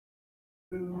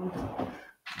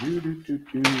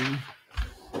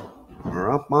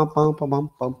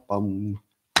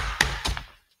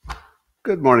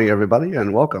Good morning, everybody,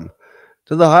 and welcome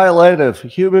to the highlight of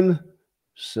human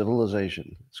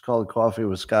civilization. It's called Coffee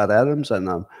with Scott Adams, and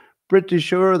I'm pretty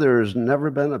sure there's never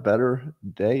been a better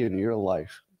day in your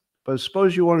life. But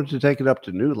suppose you wanted to take it up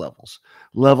to new levels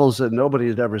that nobody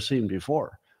had ever seen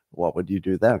before. What would you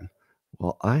do then?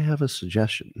 Well, I have a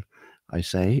suggestion. I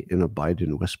say in a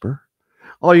Biden whisper.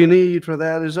 All you need for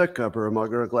that is a cup or a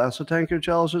mug or a glass, a tankard,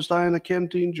 chalice or stein, a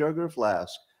canteen, jug or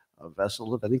flask, a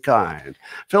vessel of any kind.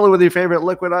 Fill it with your favorite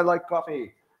liquid. I like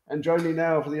coffee. And join me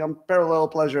now for the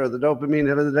unparalleled pleasure of the dopamine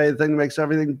hit of the day, the thing that makes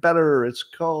everything better. It's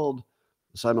called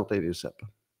the simultaneous sip.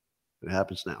 It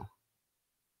happens now.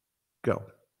 Go.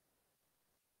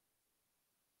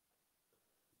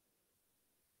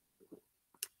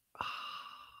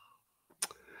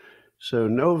 So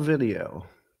no video,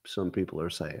 some people are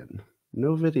saying.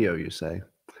 No video, you say.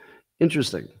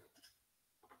 Interesting.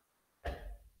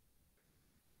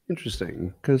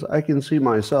 Interesting, because I can see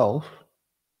myself.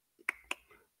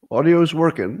 Audio's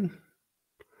working.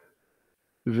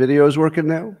 Video's working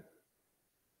now.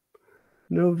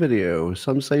 No video.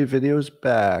 Some say video's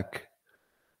back.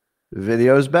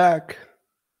 Video's back.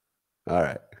 All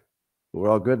right. We're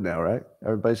all good now, right?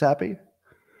 Everybody's happy?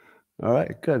 All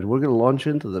right, good. We're going to launch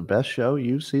into the best show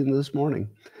you've seen this morning.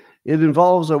 It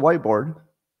involves a whiteboard.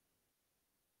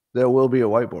 There will be a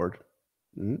whiteboard.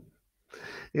 Mm-hmm.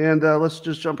 And let's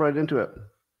just jump right into it.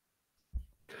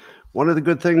 One of the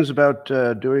good things about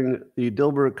doing the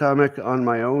Dilbert comic on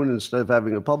my own instead of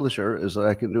having a publisher is that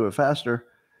I can do it faster.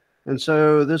 And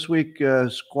so this week,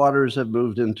 squatters have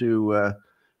moved into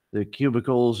the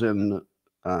cubicles in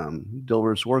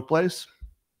Dilbert's workplace.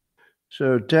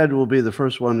 So Ted will be the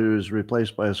first one who's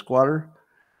replaced by a squatter.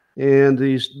 And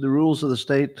the rules of the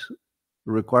state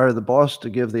require the boss to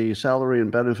give the salary and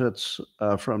benefits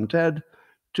from Ted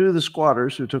to the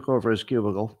squatters who took over his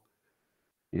cubicle.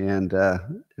 And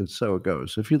so it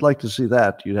goes. If you'd like to see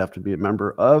that, you'd have to be a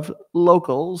member of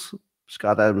Locals,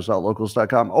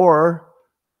 scottadams.locals.com, or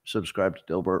subscribe to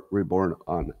Dilbert Reborn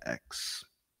on X.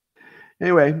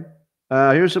 Anyway,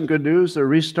 here's some good news. They're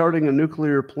restarting a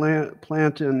nuclear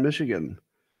plant in Michigan.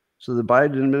 So the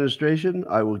Biden administration,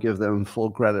 I will give them full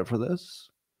credit for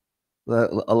this.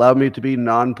 Allow me to be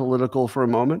non-political for a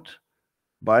moment.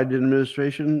 Biden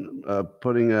administration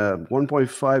putting a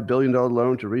 $1.5 billion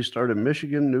loan to restart a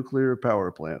Michigan nuclear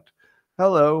power plant.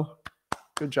 Hello.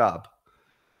 Good job.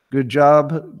 Good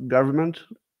job, government.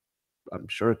 I'm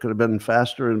sure it could have been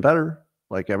faster and better,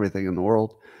 like everything in the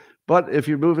world. But if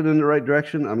you're moving in the right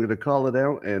direction, I'm going to call it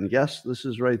out. And yes, this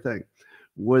is the right thing.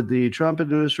 Would the Trump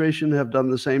administration have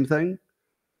done the same thing?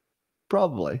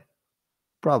 Probably.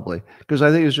 Because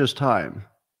I think it's just time.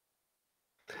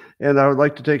 And I would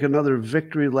like to take another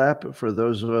victory lap for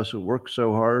those of us who work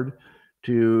so hard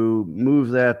to move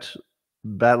that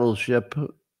battleship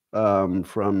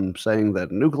from saying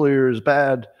that nuclear is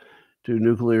bad to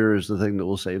nuclear is the thing that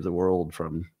will save the world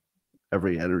from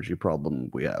every energy problem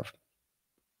we have.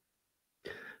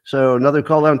 So another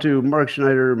call out to Mark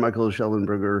Schneider, Michael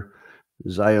Schellenberger,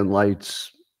 Zion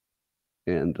Lights,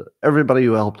 and everybody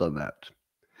who helped on that.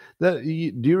 Do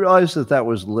you realize that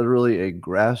was literally a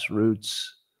grassroots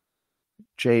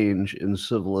change in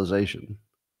civilization?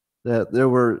 That there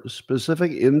were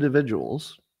specific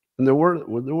individuals, and there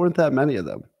weren't that many of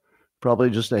them,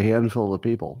 probably just a handful of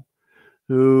people,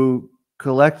 who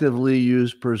collectively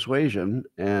used persuasion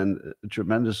and a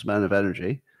tremendous amount of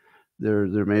energy. There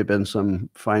may have been some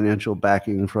financial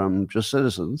backing from just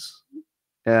citizens,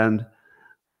 and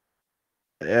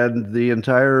the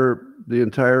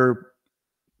entire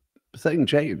thing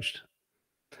changed.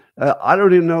 I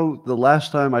don't even know the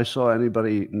last time I saw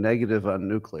anybody negative on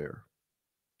nuclear.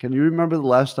 Can you remember the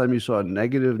last time you saw a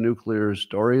negative nuclear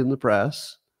story in the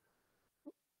press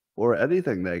or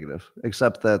anything negative,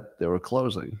 except that they were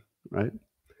closing, right?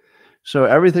 So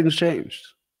everything's changed,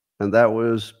 and that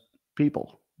was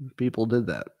people. People did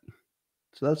that.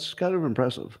 So that's kind of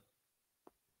impressive.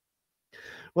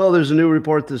 Well, there's a new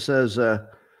report that says that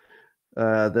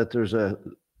there's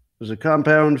a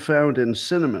compound found in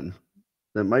cinnamon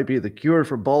that might be the cure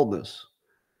for baldness.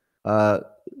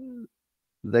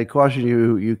 They caution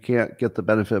you can't get the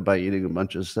benefit by eating a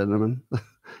bunch of cinnamon.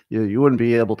 You wouldn't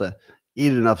be able to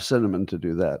eat enough cinnamon to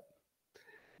do that.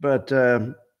 But,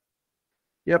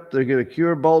 yep, they're going to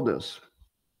cure baldness.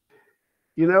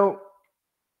 You know,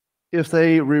 if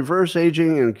they reverse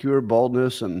aging and cure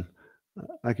baldness, and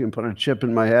I can put a chip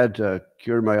in my head to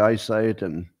cure my eyesight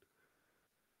and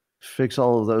fix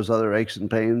all of those other aches and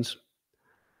pains,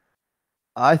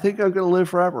 I think I'm going to live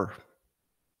forever.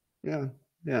 Yeah,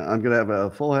 Yeah, I'm gonna have a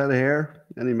full head of hair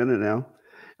any minute now.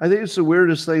 I think it's the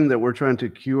weirdest thing that we're trying to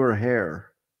cure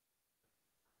hair.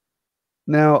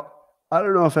 Now, I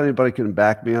don't know if anybody can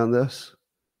back me on this,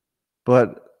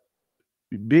 but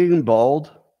being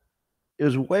bald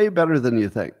is way better than you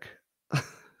think.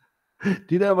 Do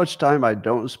you know how much time I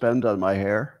don't spend on my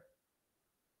hair?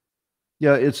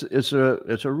 Yeah, it's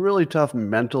a really tough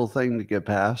mental thing to get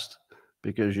past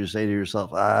because you say to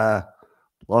yourself, "Ah,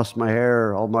 lost my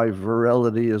hair, all my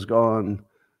virility is gone.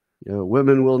 You know,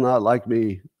 women will not like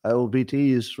me. I will be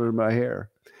teased for my hair."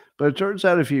 But it turns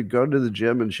out if you go to the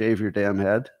gym and shave your damn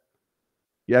head,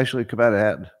 you actually come out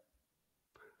ahead.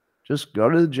 Just go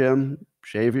to the gym,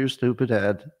 shave your stupid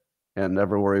head, and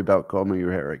never worry about combing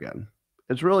your hair again.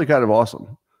 It's really kind of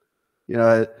awesome. You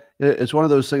know, it's one of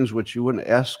those things which you wouldn't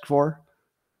ask for.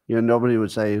 You know, nobody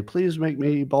would say, "Please make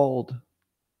me bald."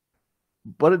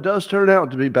 But it does turn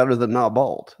out to be better than not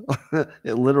bald.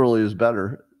 It literally is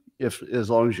better if as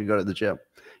long as you go to the gym.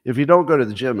 If you don't go to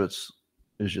the gym, it's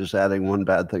just adding one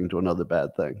bad thing to another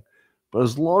bad thing. But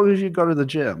as long as you go to the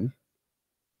gym,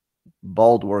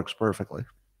 bald works perfectly.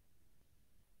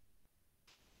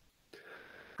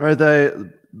 All right,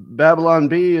 the Babylon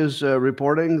Bee is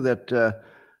reporting that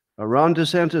Ron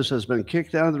DeSantis has been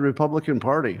kicked out of the Republican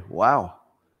Party. Wow.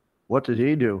 What did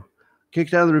he do?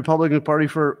 Kicked out of the Republican Party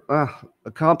for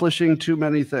accomplishing too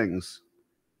many things.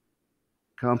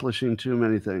 Accomplishing too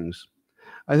many things.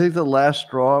 I think the last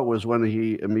straw was when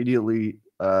he immediately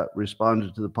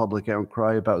responded to the public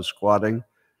outcry about squatting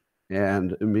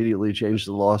and immediately changed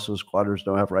the law so squatters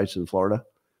don't have rights in Florida.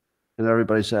 And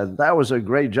everybody said, that was a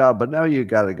great job, but now you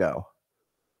got to go.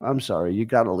 I'm sorry, you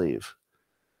got to leave.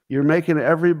 You're making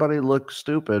everybody look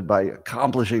stupid by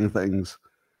accomplishing things.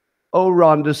 Oh,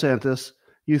 Ron DeSantis,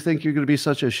 you think you're going to be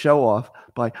such a show off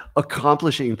by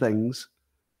accomplishing things?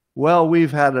 Well,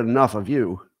 we've had enough of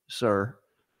you, sir.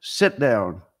 Sit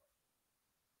down.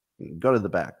 Go to the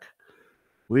back.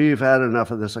 We've had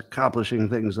enough of this accomplishing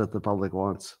things that the public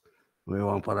wants. We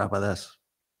won't put up with this.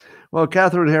 Well,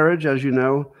 Catherine Herridge, as you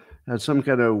know, had some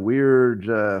kind of weird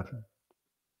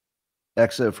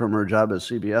exit from her job at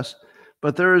CBS,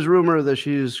 but there is rumor that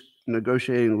she's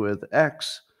negotiating with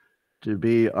X to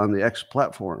be on the X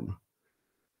platform.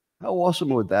 How awesome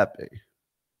would that be?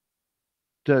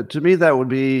 To me, that would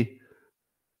be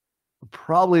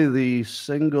probably the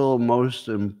single most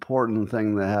important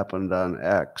thing that happened on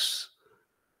X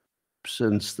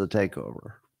since the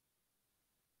takeover.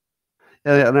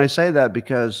 And I say that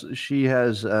because she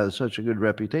has such a good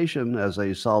reputation as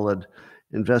a solid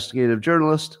investigative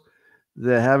journalist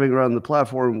that having her on the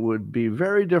platform would be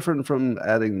very different from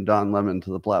adding Don Lemon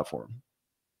to the platform,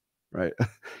 right?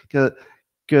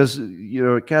 Because, you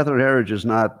know, Catherine Herridge is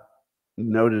not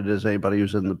noted as anybody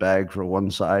who's in the bag for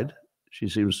one side. She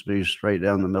seems to be straight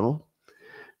down the middle.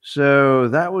 So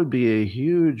that would be a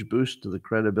huge boost to the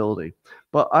credibility.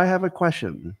 But I have a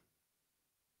question.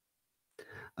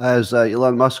 As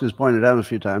Elon Musk has pointed out a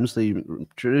few times, the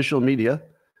traditional media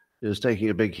is taking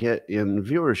a big hit in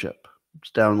viewership.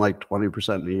 It's down like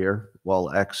 20% a year,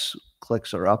 while X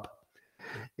clicks are up.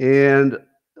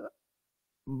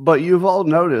 But you've all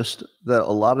noticed that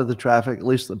a lot of the traffic, at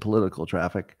least the political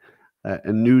traffic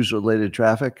and news-related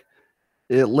traffic,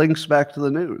 it links back to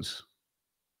the news.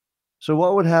 So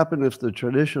what would happen if the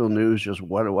traditional news just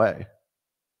went away?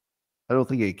 I don't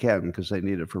think it can because they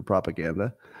need it for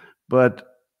propaganda. But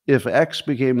if X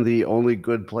became the only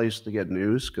good place to get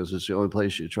news because it's the only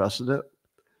place you trusted it,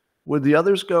 would the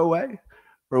others go away?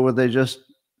 Or would they just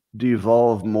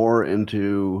devolve more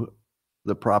into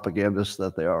the propagandists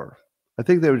that they are? I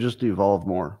think they would just devolve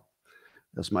more.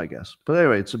 That's my guess. But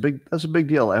anyway, that's a big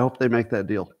deal. I hope they make that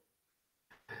deal.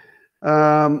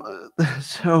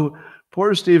 So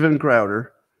poor Steven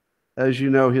Crowder, as you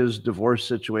know, his divorce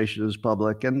situation is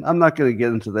public, and I'm not going to get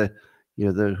into the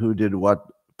who did what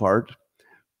part,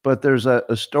 but there's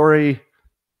a story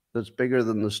that's bigger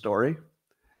than the story.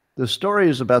 The story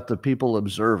is about the people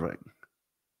observing.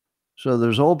 So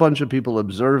there's a whole bunch of people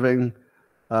observing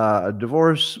a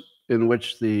divorce in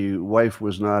which the wife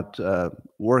was not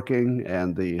working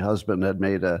and the husband had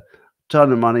made a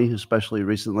ton of money, especially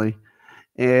recently.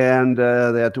 And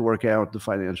they had to work out the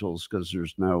financials because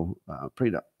there's no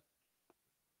prenup.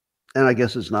 And I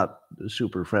guess it's not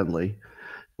super friendly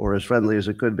or as friendly as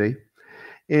it could be.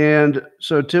 And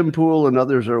so Tim Pool and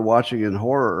others are watching in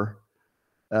horror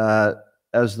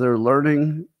as they're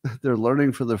learning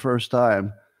for the first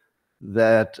time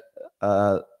that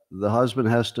the husband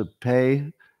has to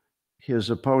pay his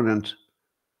opponent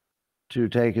to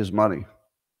take his money.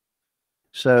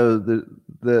 So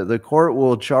the court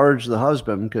will charge the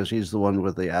husband, because he's the one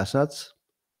with the assets,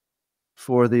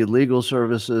 for the legal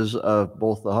services of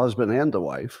both the husband and the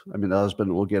wife. I mean, the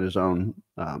husband will get his own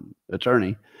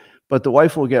attorney, but the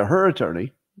wife will get her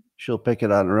attorney. She'll pick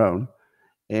it on her own.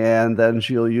 And then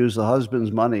she'll use the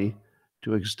husband's money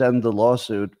to extend the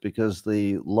lawsuit because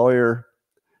the lawyer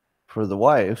for the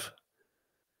wife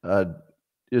uh,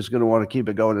 is going to want to keep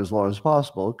it going as long as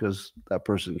possible because that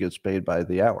person gets paid by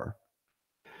the hour.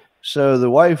 So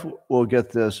the wife will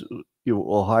get this, you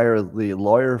will hire the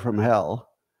lawyer from hell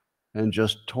and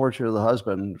just torture the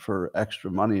husband for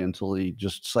extra money until he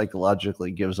just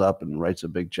psychologically gives up and writes a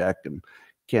big check and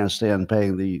can't stand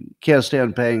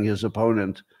paying his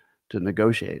opponent to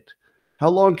negotiate. How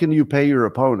long can you pay your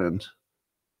opponent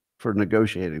for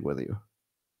negotiating with you?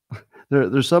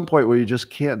 There's some point where you just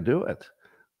can't do it.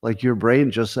 Like your brain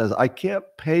just says, I can't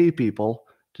pay people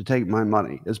to take my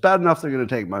money. It's bad enough they're going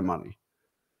to take my money,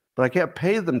 but I can't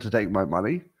pay them to take my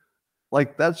money.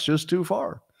 Like that's just too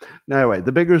far. Now, anyway,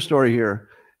 the bigger story here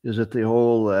is that the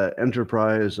whole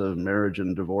enterprise of marriage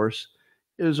and divorce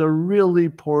is a really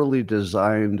poorly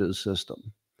designed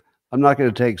system. I'm not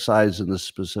going to take sides in this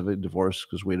specific divorce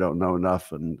because we don't know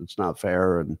enough and it's not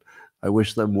fair. And I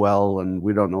wish them well and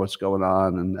we don't know what's going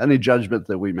on. And any judgment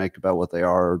that we make about what they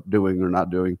are doing or not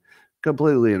doing,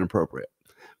 completely inappropriate.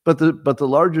 But the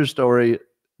larger story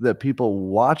that people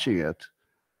watching it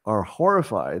are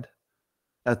horrified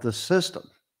at the system.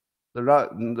 They're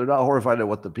not horrified at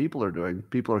what the people are doing.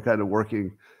 People are kind of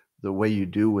working the way you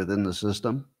do within the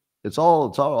system. It's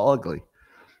all ugly.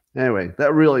 Anyway,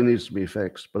 that really needs to be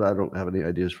fixed, but I don't have any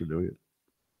ideas for doing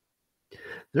it.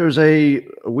 There's a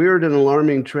weird and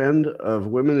alarming trend of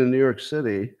women in New York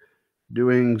City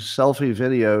doing selfie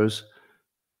videos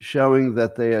showing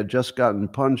that they had just gotten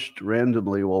punched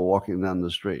randomly while walking down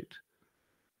the street.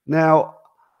 Now,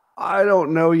 I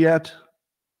don't know yet.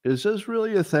 Is this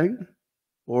really a thing?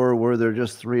 Or were there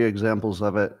just 3 examples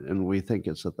of it and we think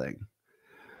it's a thing?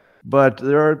 But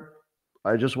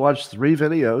I just watched 3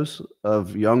 videos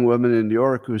of young women in New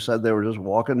York who said they were just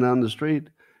walking down the street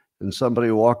and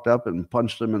somebody walked up and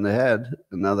punched them in the head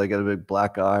and now they got a big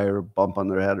black eye or a bump on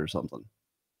their head or something.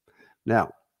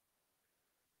 Now,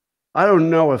 I don't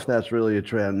know if that's really a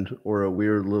trend or a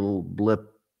weird little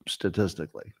blip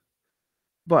statistically.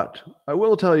 But I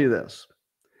will tell you this.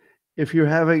 If you're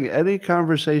having any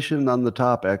conversation on the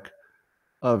topic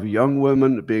of young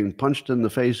women being punched in the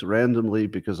face randomly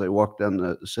because they walk down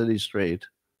the city street,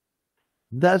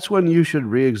 that's when you should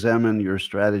re-examine your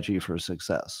strategy for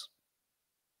success.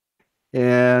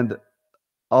 And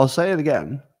I'll say it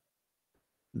again,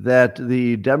 that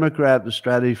the Democrat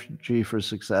strategy for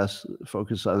success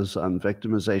focuses on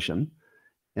victimization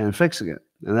and fixing it.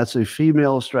 And that's a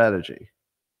female strategy.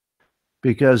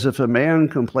 Because if a man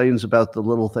complains about the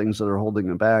little things that are holding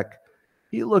him back,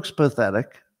 he looks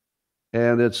pathetic.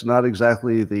 And it's not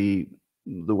exactly the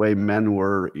way men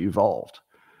were evolved.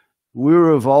 We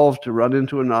were evolved to run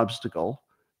into an obstacle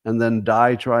and then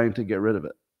die trying to get rid of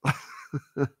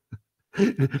it.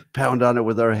 Pound on it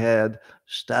with our head,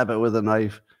 stab it with a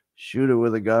knife, shoot it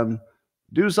with a gun,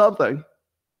 do something.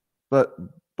 But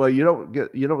you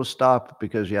don't stop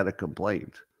because you had a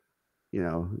complaint. You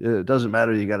know, it doesn't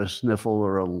matter. You got a sniffle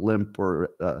or a limp or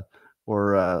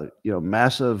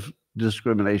massive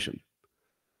discrimination.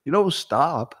 You don't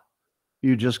stop.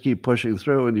 You just keep pushing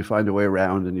through and you find a way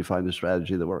around and you find a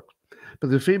strategy that works. But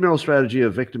the female strategy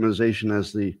of victimization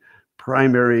as the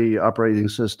primary operating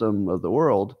system of the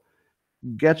world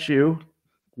gets you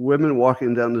women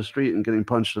walking down the street and getting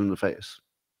punched in the face.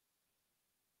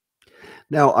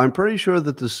 Now, I'm pretty sure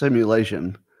that the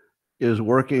simulation is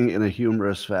working in a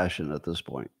humorous fashion at this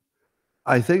point.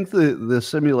 I think the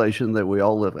simulation that we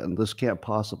all live in, this can't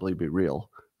possibly be real.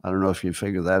 I don't know if you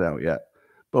figured that out yet.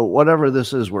 But whatever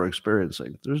this is we're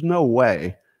experiencing, there's no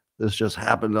way this just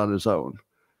happened on its own.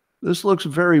 This looks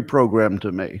very programmed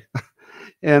to me.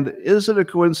 And is it a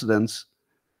coincidence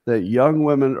that young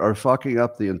women are fucking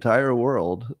up the entire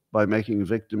world by making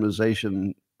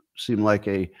victimization seem like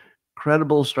a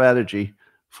credible strategy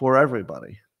for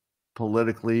everybody?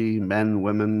 Politically, men,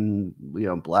 women,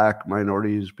 black,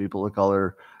 minorities, people of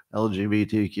color,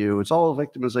 LGBTQ. It's all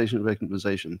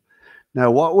victimization.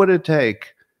 Now, what would it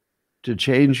take to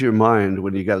change your mind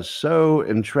when you got so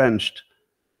entrenched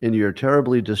in your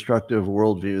terribly destructive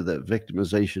worldview that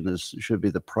victimization should be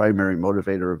the primary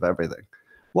motivator of everything?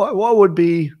 What would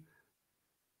be,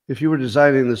 if you were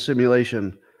designing the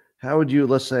simulation, how would you,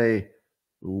 let's say,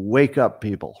 wake up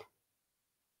people?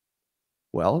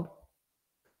 Well,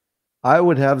 I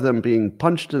would have them being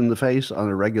punched in the face on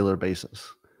a regular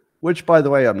basis, which, by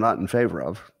the way, I'm not in favor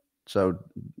of. So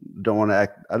I don't want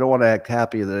to act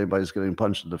happy that anybody's getting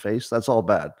punched in the face. That's all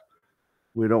bad.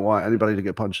 We don't want anybody to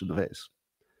get punched in the face.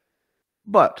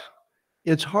 But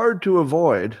it's hard to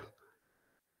avoid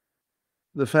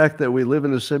the fact that we live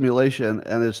in a simulation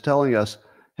and it's telling us,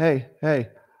 hey,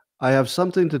 I have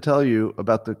something to tell you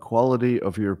about the quality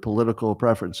of your political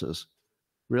preferences.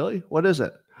 Really? What is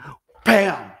it?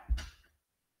 Bam!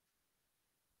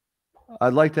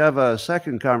 I'd like to have a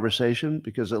second conversation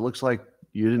because it looks like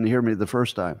you didn't hear me the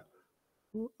first time.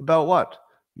 About what?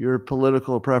 Your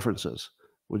political preferences.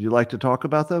 Would you like to talk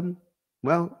about them?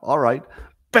 Well, all right.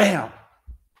 Bam!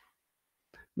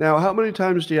 Now, how many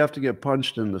times do you have to get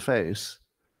punched in the face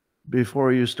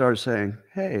before you start saying,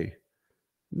 hey,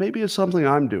 maybe it's something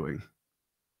I'm doing?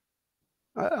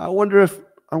 I wonder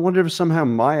if somehow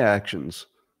my actions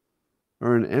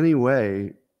are in any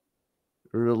way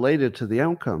related to the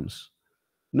outcomes.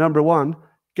 Number one,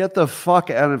 get the fuck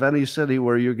out of any city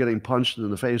where you're getting punched in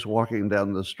the face walking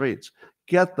down the streets.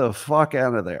 Get the fuck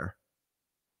out of there.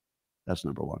 That's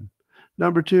number one.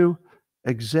 Number two,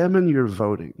 examine your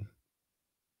voting.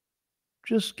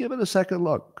 Just give it a second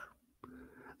look.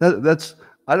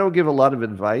 I don't give a lot of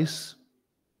advice,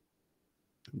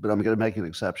 but I'm going to make an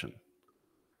exception.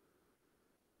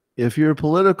 If your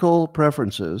political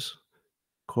preferences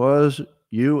cause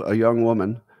you, a young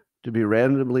woman, to be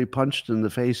randomly punched in the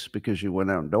face because you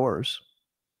went outdoors,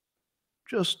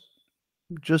 just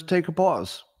take a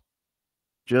pause.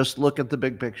 Just look at the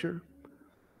big picture.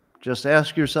 Just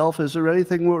ask yourself, is there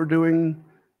anything we're doing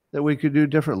that we could do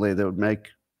differently that would make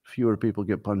fewer people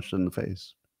get punched in the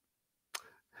face?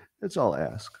 That's all I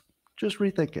ask. Just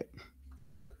rethink it.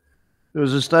 There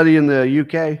was a study in the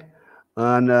UK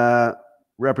on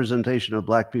representation of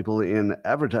Black people in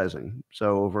advertising.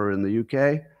 So over in the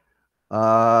UK,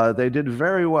 they did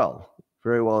very well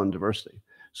in diversity.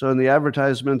 So in the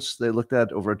advertisements, they looked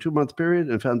at over a 2-month period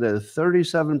and found that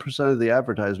 37% of the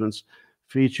advertisements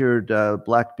featured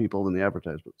Black people in the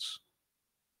advertisements.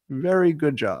 Very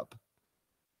good job.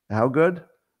 How good?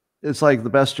 It's like the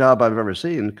best job I've ever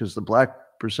seen because the Black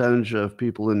percentage of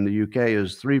people in the UK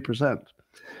is 3%.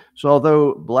 So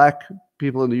although Black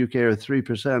people in the UK are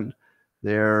 3%,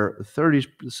 they're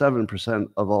 37%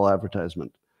 of all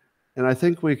advertisement. And I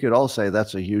think we could all say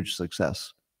that's a huge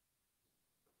success.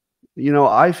 You know,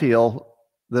 I feel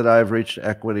that I've reached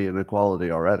equity and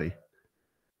equality already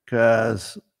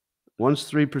because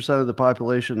once 3% of the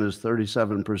population is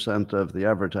 37% of the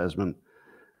advertisement,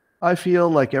 I feel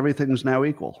like everything's now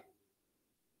equal.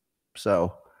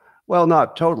 So, well,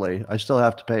 not totally. I still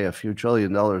have to pay a few $1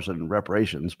 trillion in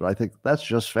reparations, but I think that's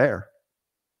just fair.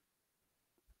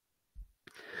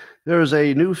 There is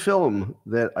a new film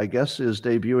that I guess is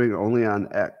debuting only on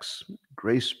X.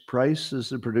 Grace Price is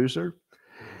the producer.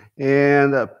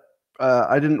 And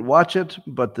I didn't watch it,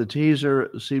 but the teaser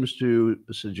seems to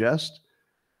suggest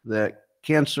that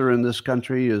cancer in this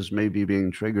country is maybe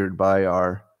being triggered by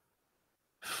our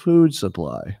food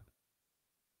supply.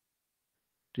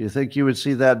 Do you think you would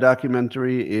see that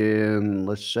documentary in,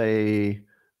 let's say,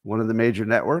 one of the major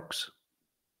networks?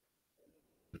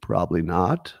 Probably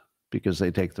not, because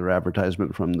they take their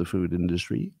advertisement from the food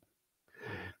industry.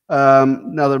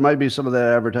 Now, there might be some of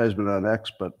that advertisement on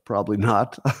X, but probably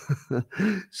not.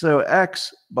 So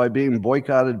X, by being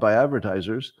boycotted by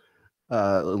advertisers,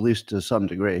 at least to some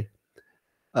degree,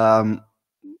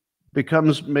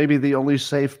 becomes maybe the only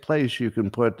safe place you can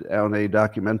put on a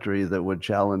documentary that would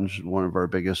challenge one of our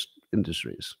biggest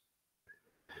industries.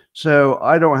 So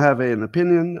I don't have an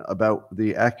opinion about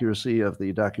the accuracy of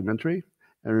the documentary.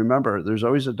 And remember, there's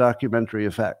always a documentary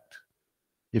effect.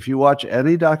 If you watch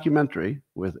any documentary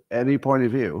with any point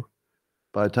of view,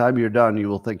 by the time you're done, you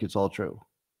will think it's all true.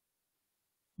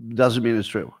 Doesn't mean it's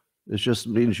true. It just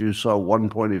means you saw one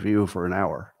point of view for an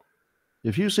hour.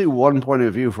 If you see one point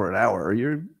of view for an hour,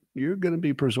 you're going to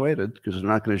be persuaded because they're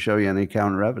not going to show you any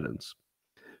counter evidence.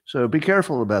 So be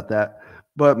careful about that.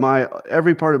 But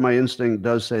every part of my instinct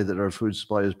does say that our food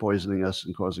supply is poisoning us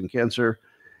and causing cancer.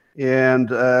 And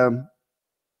oh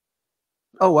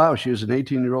wow, she was an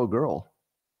 18-year-old girl.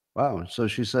 Wow. So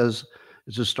she says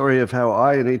it's a story of how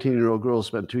I, an 18-year-old girl,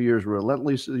 spent 2 years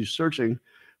relentlessly searching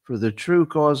for the true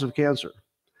cause of cancer.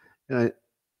 And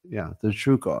the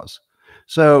true cause.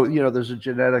 So, there's a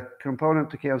genetic component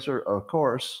to cancer, of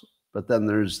course, but then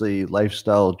there's the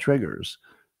lifestyle triggers.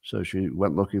 So she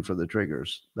went looking for the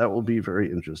triggers. That will be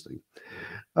very interesting.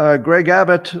 Greg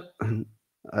Abbott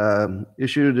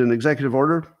issued an executive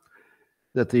order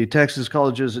that the Texas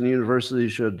colleges and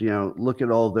universities should, look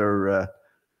at all their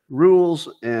rules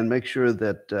and make sure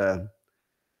that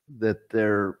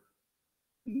they're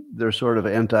sort of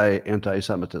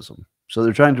anti-Semitism. So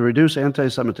they're trying to reduce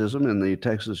anti-Semitism in the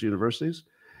Texas universities.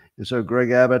 And so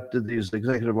Greg Abbott did these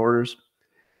executive orders.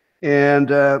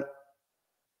 And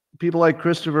people like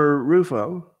Christopher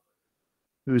Rufo,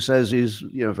 who says he's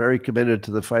very committed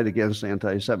to the fight against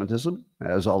anti-Semitism,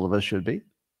 as all of us should be,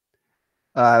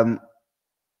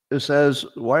 it says,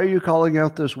 why are you calling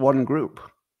out this one group?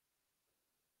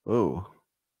 Oh,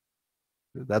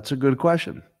 that's a good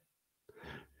question.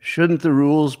 Shouldn't the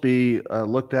rules be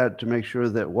looked at to make sure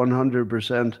that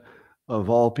 100% of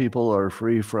all people are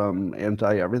free from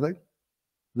anti-everything?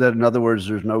 That, in other words,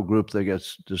 there's no group that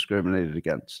gets discriminated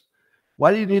against.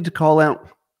 Why do you need to call out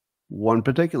one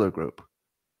particular group?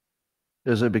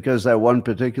 Is it because that one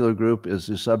particular group is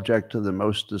the subject to the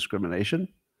most discrimination?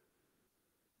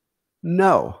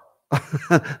 No,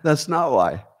 that's not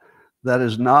why. That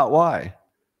is not why.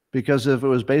 Because if it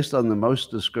was based on the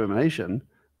most discrimination,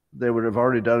 they would have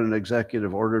already done an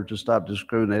executive order to stop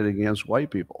discriminating against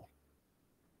white people.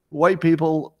 White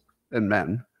people and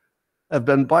men have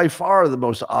been by far the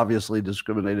most obviously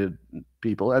discriminated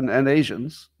people, and Asian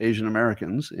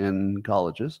Americans in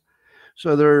colleges.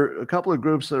 So there are a couple of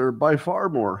groups that are by far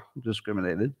more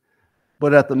discriminated.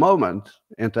 But at the moment,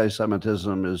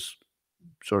 anti-Semitism is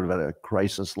sort of at a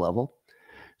crisis level.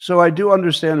 So I do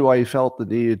understand why he felt the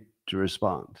need to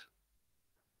respond.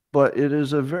 But it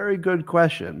is a very good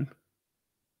question.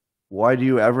 Why do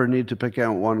you ever need to pick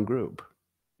out one group?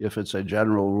 If it's a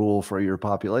general rule for your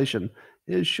population,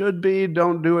 it should be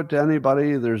don't do it to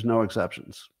anybody. There's no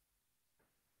exceptions.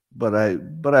 But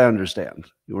I understand.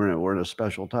 We're in a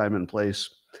special time and place.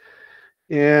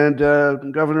 And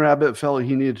Governor Abbott felt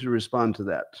he needed to respond to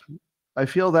that. I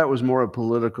feel that was more a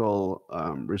political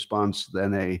response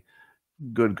than a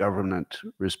good government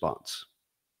response.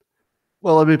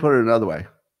 Well, let me put it another way.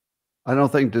 I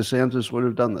don't think DeSantis would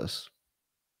have done this.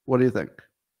 What do you think?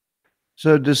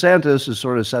 So DeSantis is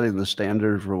sort of setting the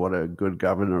standard for what a good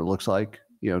governor looks like.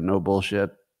 No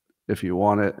bullshit. If you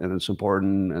want it and it's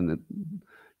important and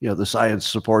the science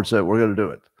supports it, we're going to do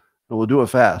it. And we'll do it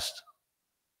fast.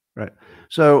 Right.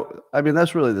 So, I mean,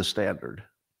 that's really the standard.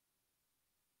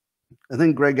 I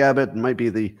think Greg Abbott might be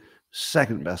the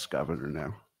second best governor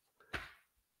now.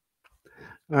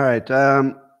 All right.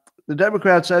 The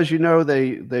Democrats, as you know,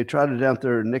 they trotted out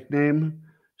their nickname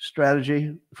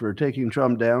strategy for taking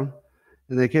Trump down.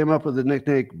 And they came up with the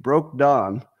nickname Broke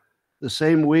Don the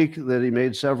same week that he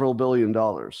made several $1 billion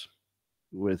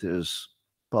with his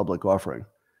public offering.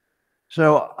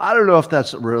 So I don't know if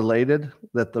that's related,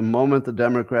 that the moment the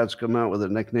Democrats come out with a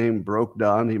nickname Broke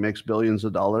Don, he makes billions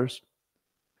of dollars.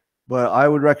 But I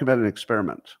would recommend an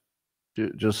experiment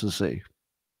just to see.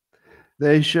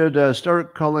 They should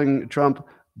start calling Trump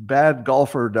Bad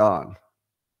Golfer Don.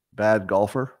 Bad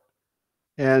golfer.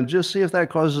 And just see if that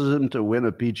causes him to win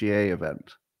a PGA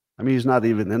event. I mean, he's not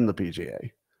even in the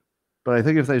PGA. But I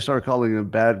think if they start calling him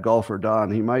Bad Golfer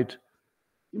Don, he might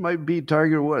beat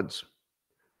Tiger Woods.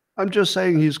 I'm just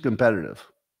saying he's competitive.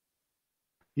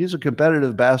 He's a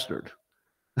competitive bastard.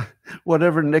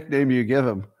 Whatever nickname you give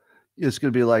him, it's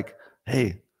going to be like,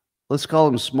 hey, let's call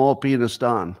him Small Penis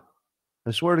Don.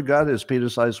 I swear to God, his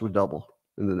penis size would double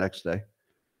in the next day.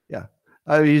 Yeah.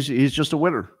 He's just a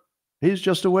winner. He's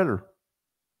just a winner.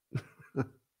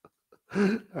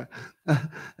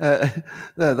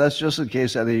 That's just in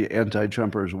case any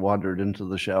anti-Trumpers wandered into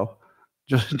the show,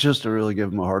 just to really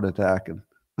give them a heart attack and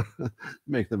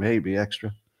make them hate me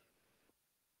extra.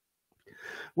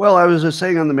 Well, I was just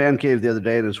saying on the Man Cave the other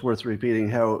day, and it's worth repeating,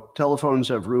 how telephones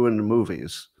have ruined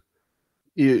movies.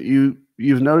 You've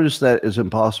noticed that it's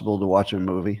impossible to watch a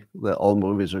movie, that all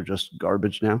movies are just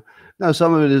garbage now. Now,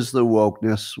 some of it is the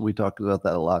wokeness. We talked about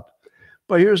that a lot.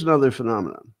 But here's another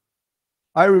phenomenon.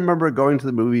 I remember going to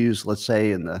the movies, let's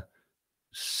say in the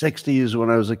 60s when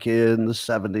I was a kid, in the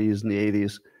 70s and the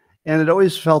 80s, and it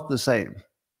always felt the same.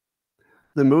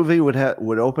 The movie would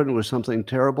open with something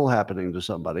terrible happening to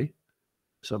somebody.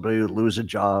 Somebody would lose a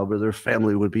job, or their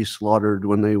family would be slaughtered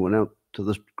when they went out to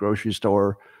the grocery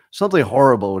store. Something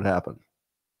horrible would happen.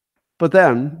 But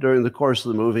then, during the course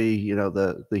of the movie,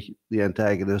 the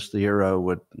antagonist, the hero,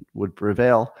 would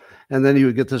prevail, and then you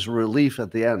would get this relief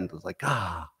at the end. It's like,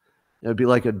 it'd be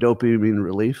like a dopamine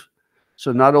relief.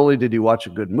 So not only did you watch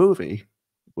a good movie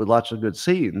with lots of good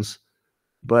scenes,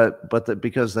 but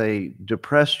because they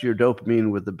depressed your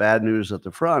dopamine with the bad news at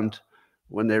the front,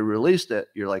 when they released it,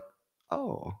 you're like,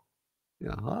 oh,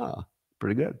 yeah,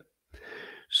 pretty good.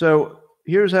 So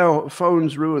here's how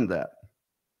phones ruined that.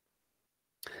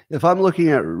 If I'm looking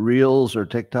at Reels or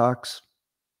TikToks,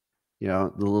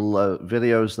 the little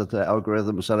videos that the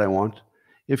algorithm said I want,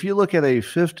 if you look at a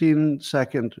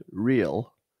 15-second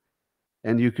reel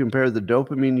and you compare the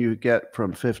dopamine you get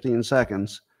from 15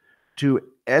 seconds to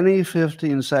any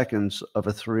 15 seconds of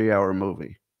a 3-hour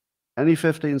movie, any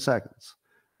 15 seconds,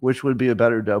 which would be a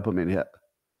better dopamine hit?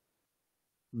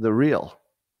 The real.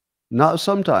 Not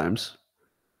sometimes,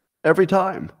 every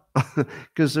time.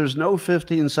 Because there's no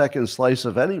 15-second slice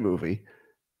of any movie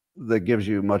that gives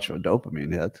you much of a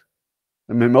dopamine hit.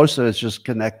 I mean, most of it's just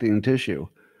connecting tissue.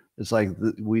 It's like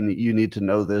you need to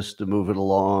know this to move it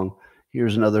along.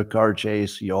 Here's another car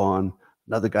chase, yawn.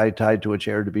 Another guy tied to a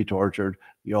chair to be tortured,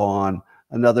 yawn.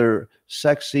 Another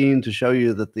sex scene to show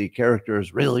you that the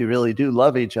characters really, really do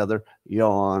love each other,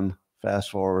 yawn.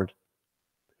 Fast forward.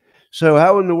 So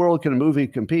how in the world can a movie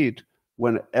compete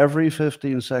when every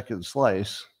 15-second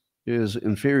slice is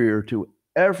inferior to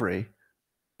every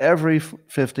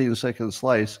 15-second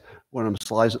slice when I'm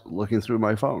looking through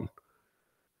my phone?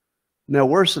 Now,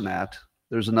 worse than that,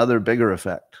 there's another bigger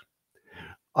effect.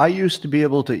 I used to be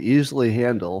able to easily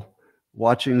handle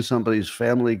watching somebody's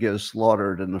family get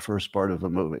slaughtered in the first part of a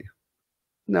movie.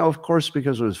 Now, of course,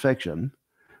 because it was fiction,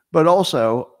 but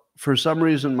also for some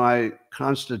reason, my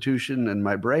constitution and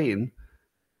my brain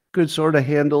could sort of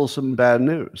handle some bad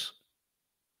news.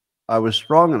 I was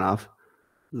strong enough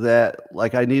that,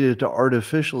 like, I needed to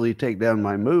artificially take down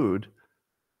my mood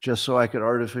just so I could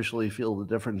artificially feel the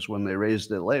difference when they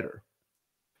raised it later.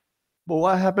 But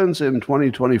what happens in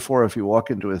 2024 if you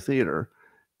walk into a theater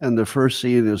and the first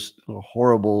scene is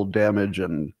horrible damage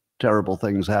and terrible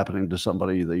things happening to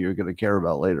somebody that you're going to care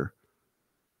about later?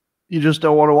 You just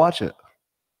don't want to watch it.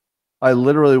 I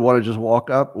literally want to just walk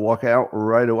out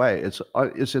right away.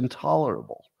 It's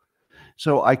intolerable.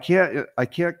 So I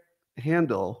can't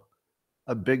handle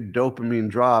a big dopamine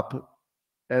drop.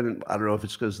 And I don't know if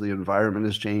it's because the environment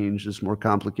has changed, it's more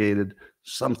complicated,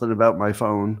 something about my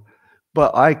phone.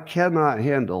 But I cannot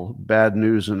handle bad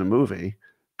news in a movie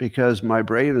because my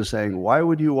brain is saying, why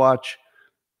would you watch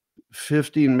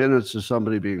 15 minutes of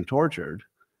somebody being tortured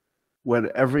when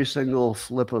every single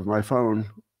flip of my phone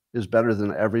is better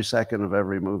than every second of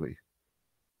every movie?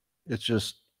 It's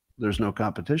just, there's no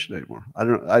competition anymore.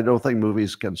 I don't think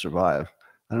movies can survive.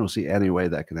 I don't see any way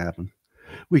that can happen.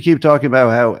 We keep talking about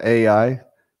how AI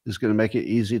is going to make it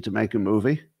easy to make a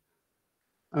movie.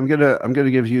 I'm gonna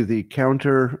give you the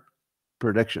counter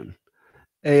prediction.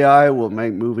 AI will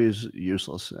make movies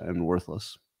useless and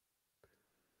worthless.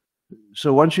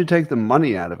 So once you take the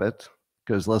money out of it,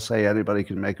 because let's say anybody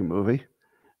can make a movie,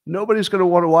 nobody's going to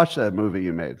want to watch that movie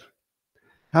you made.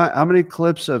 How many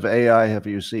clips of AI have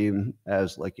you seen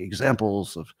as like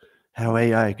examples of how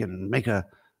AI can make a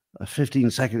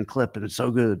 15-second clip and it's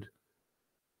so good?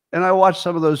 And I watch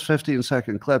some of those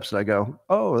 15-second clips and I go,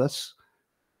 oh, that's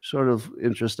sort of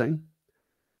interesting.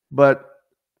 But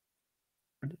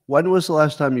when was the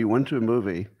last time you went to a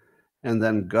movie and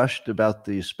then gushed about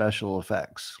the special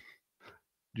effects?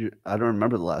 I don't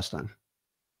remember the last time.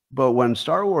 But when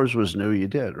Star Wars was new, you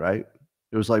did, right?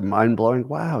 It was like mind-blowing.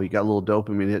 Wow, you got a little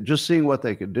dopamine hit. Just seeing what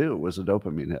they could do was a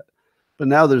dopamine hit. But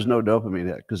now there's no dopamine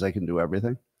hit because they can do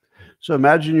everything. So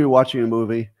imagine you're watching a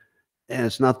movie and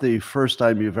it's not the first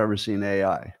time you've ever seen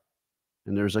AI.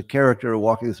 And there's a character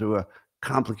walking through a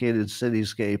complicated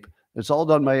cityscape. It's all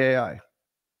done by AI.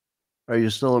 Are you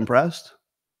still impressed?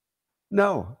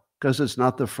 No, because it's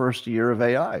not the first year of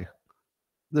AI.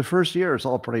 The first year, it's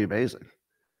all pretty amazing.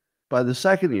 By the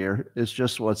second year, it's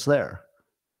just what's there.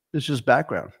 It's just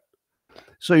background.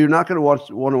 So you're not going to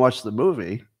want to watch the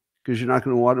movie because you're not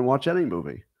going to want to watch any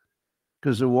movie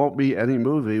because there won't be any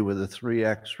movie with a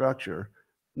 3-act structure,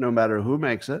 no matter who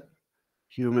makes it,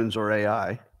 humans or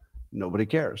AI. Nobody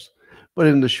cares. But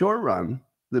in the short run,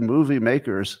 the movie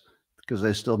makers, because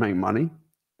they still make money,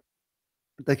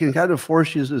 they can kind of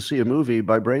force you to see a movie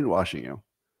by brainwashing you.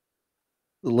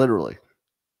 Literally.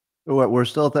 We're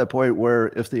still at that point where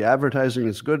if the advertising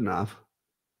is good enough,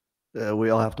 we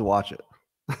all have to watch it.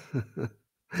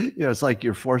 It's like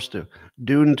you're forced to.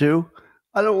 Dune 2,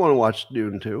 I don't want to watch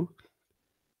Dune 2,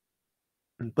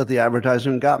 but the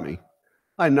advertising got me.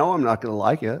 I know I'm not going to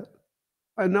like it.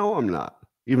 I know I'm not,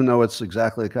 even though it's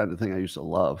exactly the kind of thing I used to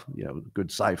love,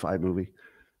 good sci-fi movie.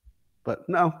 But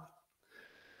no.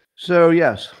 So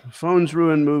yes, phones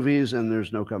ruin movies and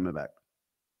there's no coming back.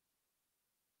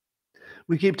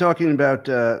 We keep talking about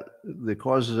the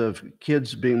causes of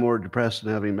kids being more depressed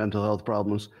and having mental health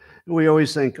problems. And we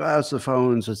always think, oh, it's the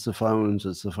phones, it's the phones,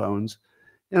 it's the phones.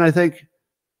 And I think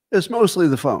it's mostly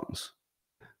the phones.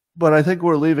 But I think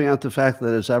we're leaving out the fact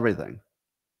that it's everything.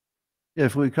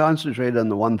 If we concentrate on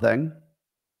the one thing,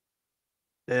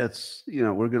 it's,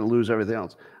 we're going to lose everything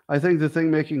else. I think the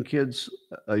thing making kids,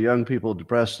 young people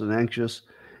depressed and anxious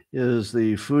is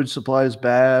the food supply is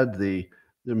bad,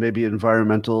 there may be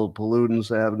environmental pollutants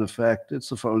that have an effect. It's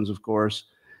the phones, of course.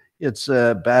 It's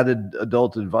bad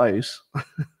adult advice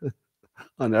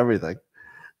on everything.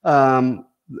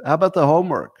 How about the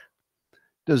homework?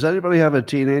 Does anybody have a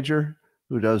teenager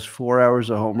who does 4 hours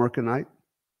of homework a night?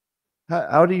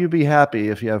 How do you be happy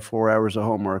if you have 4 hours of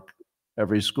homework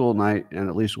every school night and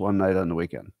at least one night on the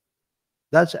weekend?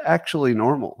 That's actually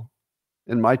normal.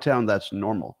 In my town, that's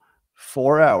normal.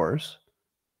 4 hours,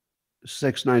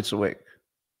 6 nights a week.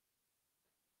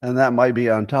 And that might be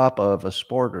on top of a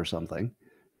sport or something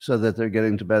so that they're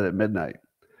getting to bed at midnight.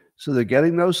 So they're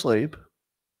getting no sleep,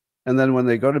 and then when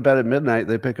they go to bed at midnight,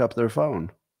 they pick up their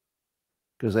phone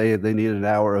because they need an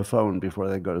hour of phone before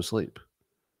they go to sleep.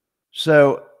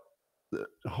 So,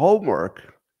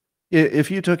 homework, if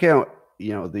you took out,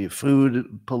 the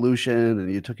food pollution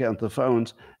and you took out the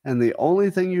phones, and the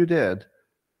only thing you did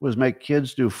was make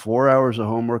kids do 4 hours of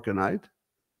homework a night,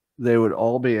 they would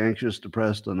all be anxious,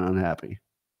 depressed, and unhappy.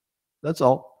 That's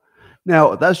all.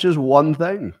 Now, that's just one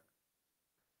thing.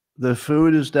 The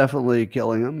food is definitely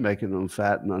killing them, making them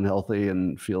fat and unhealthy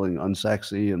and feeling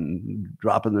unsexy and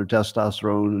dropping their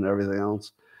testosterone and everything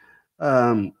else.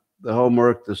 The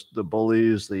homework, the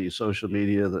bullies, the social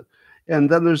media, and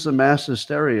then there's the mass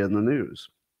hysteria in the news.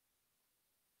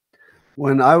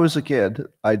 When I was a kid,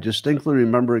 I distinctly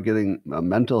remember getting a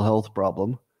mental health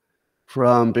problem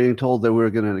from being told that we were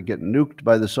going to get nuked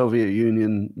by the Soviet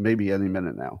Union maybe any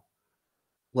minute now.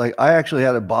 Like, I actually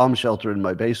had a bomb shelter in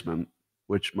my basement,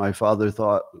 which my father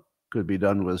thought could be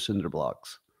done with cinder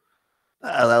blocks.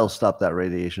 That'll stop that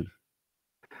radiation.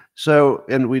 So,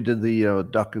 and we did the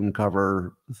duck and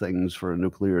cover things for a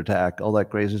nuclear attack, all that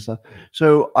crazy stuff.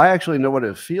 So I actually know what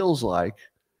it feels like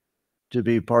to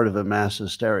be part of a mass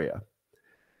hysteria.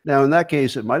 Now, in that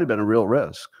case, it might have been a real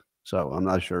risk. So I'm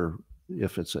not sure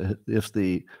if if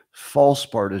the false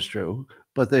part is true,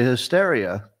 but the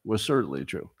hysteria was certainly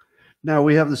true. Now,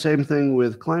 we have the same thing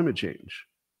with climate change.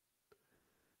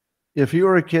 If you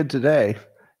were a kid today,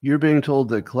 you're being told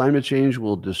that climate change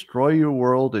will destroy your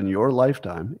world in your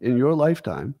lifetime,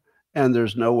 and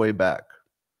there's no way back.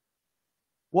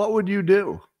 What would you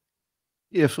do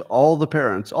if all the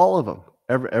parents, all of them,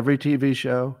 every TV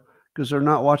show, because they're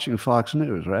not watching Fox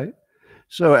News, right?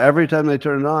 So every time they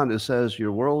turn it on, it says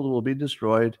your world will be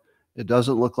destroyed. It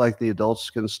doesn't look like the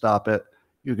adults can stop it.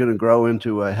 You're going to grow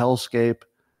into a hellscape.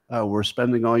 We're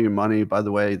spending all your money. By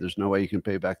the way, there's no way you can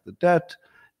pay back the debt.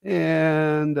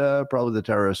 And probably the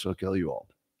terrorists will kill you all.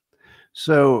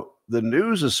 So the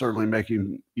news is certainly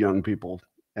making young people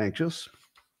anxious.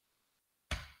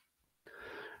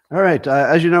 All right.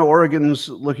 As you know, Oregon's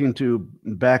looking to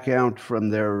back out from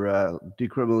their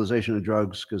decriminalization of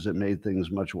drugs because it made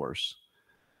things much worse.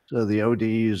 So the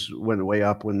ODs went way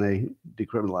up when they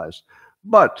decriminalized.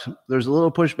 But there's a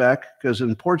little pushback because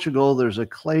in Portugal, there's a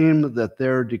claim that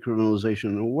their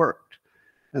decriminalization worked.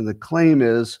 And the claim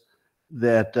is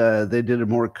that they did a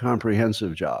more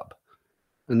comprehensive job.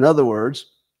 In other words,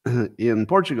 in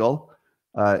Portugal,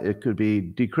 it could be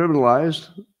decriminalized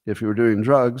if you were doing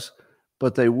drugs,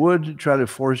 but they would try to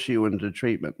force you into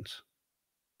treatment.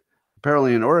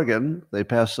 Apparently in Oregon, they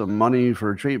passed some money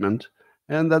for treatment,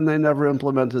 and then they never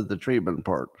implemented the treatment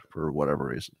part for whatever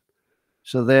reason.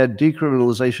 So they had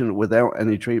decriminalization without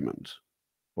any treatment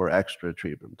or extra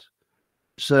treatment.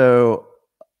 So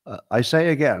I say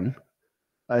again,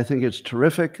 I think it's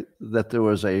terrific that there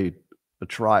was a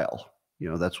trial.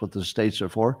 That's what the states are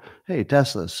for. Hey,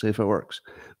 test this, see if it works.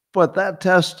 But that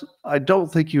test, I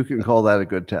don't think you can call that a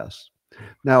good test.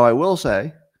 Now, I will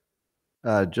say,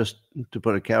 just to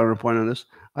put a counterpoint on this,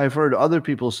 I've heard other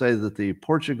people say that the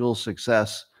Portugal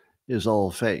success is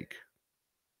all fake.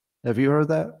 Have you heard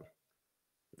that?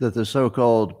 That the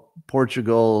so-called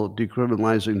Portugal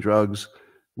decriminalizing drugs,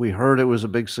 we heard it was a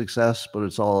big success, but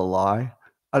it's all a lie.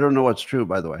 I don't know what's true,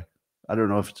 by the way. I don't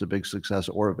know if it's a big success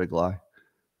or a big lie.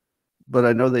 But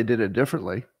I know they did it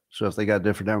differently. So if they got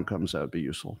different outcomes, that would be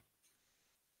useful.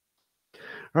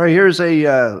 All right, here's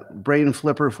a brain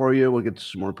flipper for you. We'll get to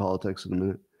some more politics in a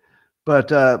minute.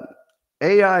 But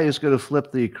AI is going to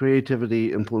flip the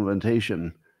creativity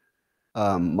implementation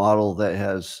model that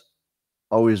has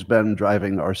always been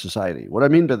driving our society. What I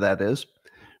mean by that is,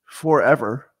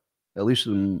 forever, at least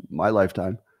in my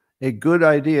lifetime, a good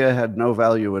idea had no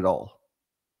value at all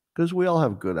because we all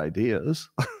have good ideas.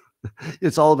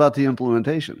 It's all about the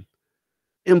implementation.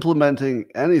 Implementing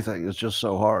anything is just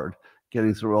so hard,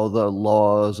 getting through all the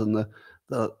laws and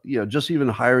just even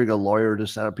hiring a lawyer to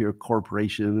set up your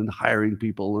corporation and hiring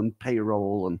people and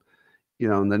payroll and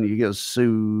then you get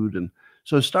sued. And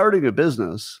so starting a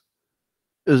business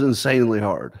is insanely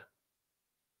hard.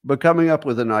 But coming up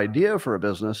with an idea for a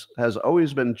business has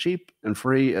always been cheap and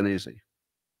free and easy.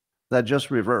 That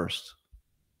just reversed.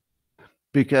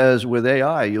 Because with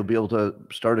AI, you'll be able to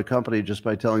start a company just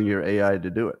by telling your AI to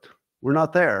do it. We're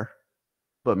not there,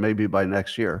 but maybe by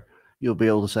next year, you'll be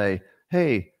able to say,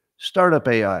 hey, startup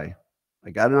AI, I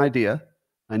got an idea.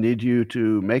 I need you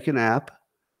to make an app,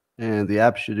 and the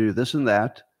app should do this and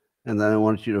that. And then I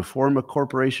want you to form a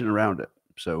corporation around it.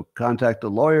 So contact a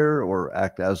lawyer or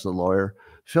act as the lawyer,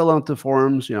 fill out the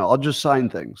forms. I'll just sign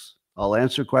things. I'll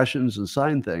answer questions and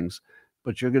sign things,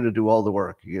 but you're going to do all the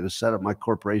work. You're going to set up my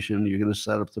corporation. You're going to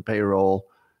set up the payroll.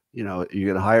 You're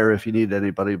going to hire if you need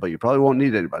anybody, but you probably won't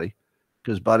need anybody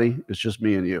because, buddy, it's just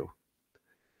me and you.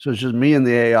 So it's just me and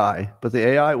the AI, but the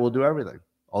AI will do everything.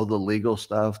 All the legal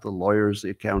stuff, the lawyers,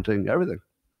 the accounting, everything.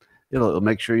 It'll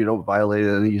make sure you don't violate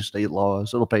any state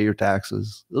laws. It'll pay your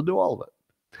taxes. It'll do all of it.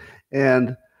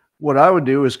 And what I would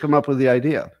do is come up with the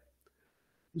idea.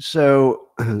 So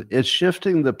it's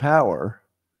shifting the power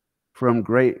from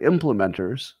great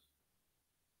implementers,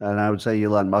 and I would say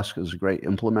Elon Musk is a great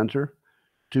implementer,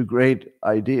 to great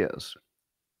ideas.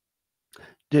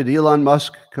 Did Elon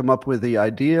Musk come up with the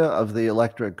idea of the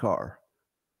electric car?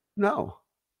 No,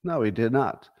 he did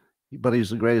not. But he's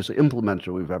the greatest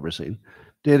implementer we've ever seen.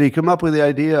 Did he come up with the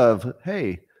idea of,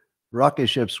 hey, rocket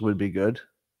ships would be good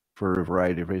for a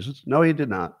variety of reasons? No, he did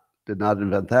not. Did not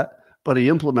invent that, but he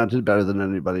implemented better than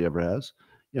anybody ever has.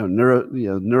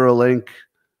 Neuralink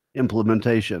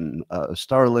implementation,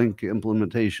 Starlink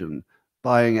implementation,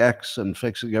 buying X and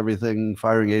fixing everything,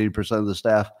 firing 80% of the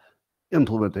staff,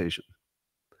 implementation,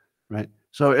 right?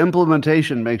 So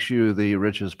implementation makes you the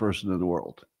richest person in the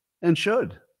world, and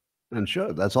should.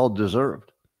 That's all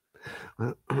deserved.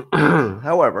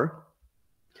 However,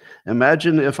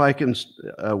 imagine if I can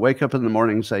wake up in the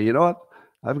morning and say, you know what?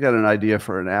 I've got an idea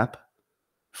for an app.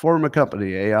 Form a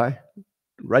company, AI,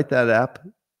 write that app,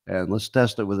 and let's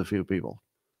test it with a few people.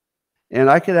 And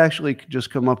I could actually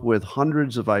just come up with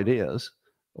hundreds of ideas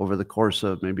over the course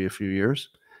of maybe a few years,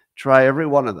 try every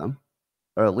one of them,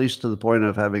 or at least to the point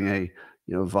of having a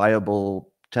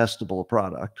viable, testable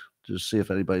product to see if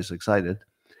anybody's excited.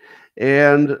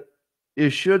 And it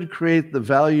should create the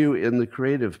value in the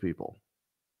creative people.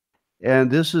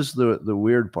 And this is the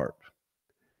weird part.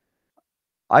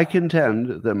 I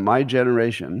contend that my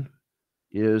generation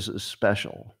is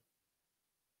special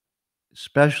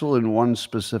in one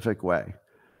specific way.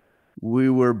 We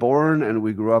were born and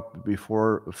we grew up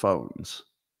before phones.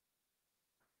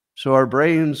 So our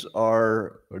brains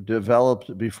are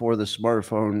developed before the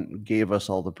smartphone gave us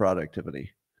all the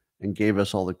productivity and gave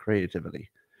us all the creativity.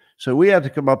 So we had to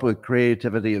come up with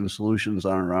creativity and solutions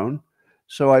on our own.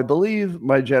 So I believe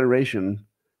my generation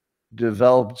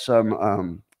developed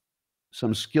some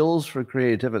skills for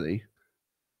creativity,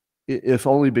 if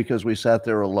only because we sat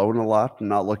there alone a lot and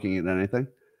not looking at anything.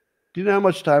 Do you know how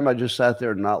much time I just sat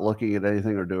there not looking at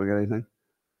anything or doing anything?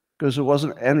 Because there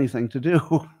wasn't anything to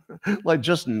do, like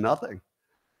just nothing.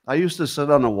 I used to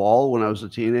sit on a wall when I was a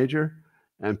teenager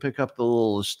and pick up the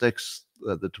little sticks,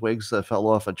 the twigs that fell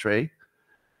off a tree,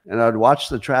 and I'd watch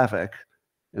the traffic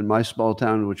in my small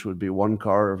town, which would be one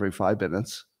car every 5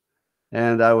 minutes.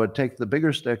 And I would take the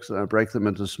bigger sticks and I'd break them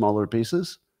into smaller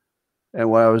pieces. And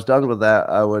when I was done with that,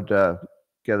 I would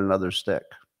get another stick.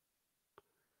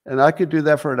 And I could do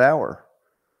that for an hour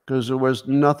because there was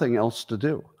nothing else to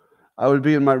do. I would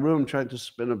be in my room trying to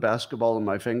spin a basketball in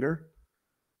my finger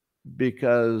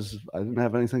because I didn't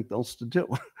have anything else to do.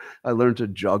 I learned to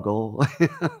juggle.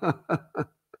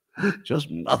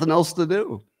 Just nothing else to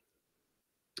do.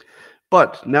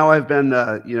 But now I've been,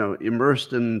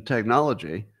 immersed in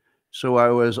technology. So I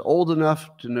was old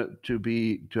enough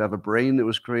to have a brain that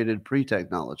was created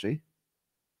pre-technology,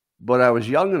 but I was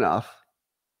young enough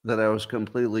that I was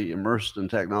completely immersed in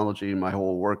technology in my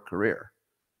whole work career.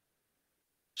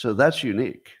 So that's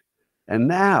unique. And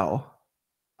now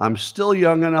I'm still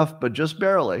young enough, but just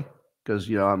barely, because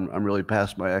I'm really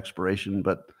past my expiration,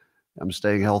 but I'm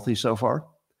staying healthy so far.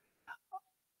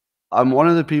 I'm one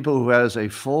of the people who has a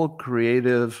full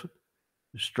creative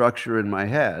structure in my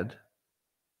head,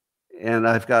 and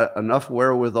I've got enough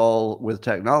wherewithal with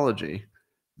technology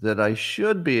that I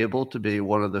should be able to be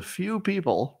one of the few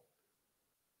people,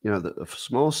 the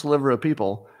small sliver of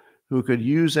people who could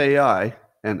use AI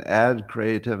and add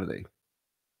creativity.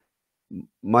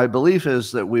 My belief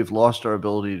is that we've lost our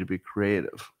ability to be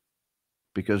creative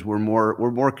because we're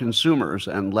more consumers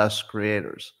and less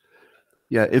creators.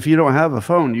 Yeah, if you don't have a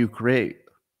phone, you create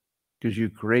because you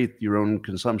create your own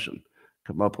consumption.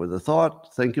 Come up with a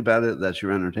thought, think about it, that's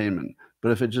your entertainment.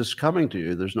 But if it's just coming to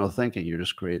you, there's no thinking, you're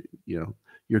just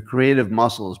your creative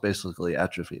muscle is basically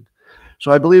atrophied.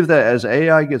 So I believe that as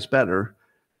AI gets better,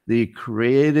 the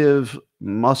creative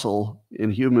muscle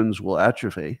in humans will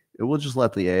atrophy. It will just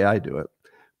let the AI do it.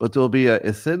 But there'll be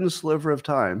a thin sliver of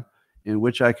time in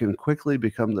which I can quickly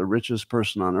become the richest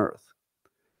person on earth.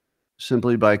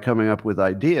 simply by coming up with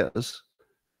ideas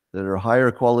that are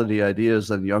higher quality ideas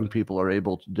than young people are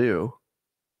able to do,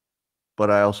 but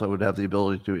I also would have the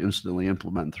ability to instantly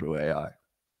implement through AI.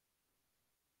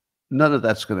 None of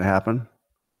that's going to happen,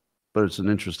 but it's an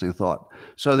interesting thought.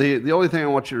 So the only thing I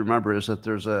want you to remember is that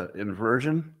there's an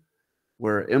inversion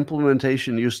where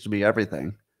implementation used to be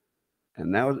everything,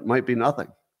 and now it might be nothing.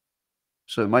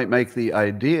 So it might make the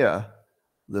idea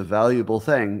the valuable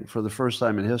thing for the first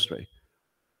time in history.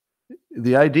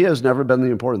 The idea has never been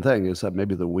the important thing, except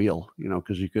maybe the wheel,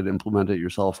 because you could implement it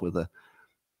yourself with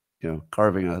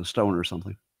carving a stone or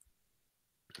something.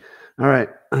 All right.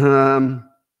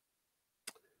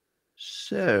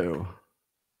 So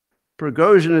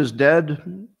Prigozhin is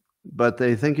dead, but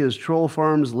they think his troll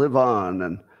farms live on,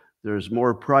 and there's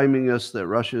more priming us that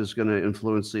Russia is going to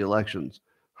influence the elections.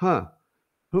 Who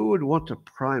would want to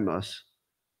prime us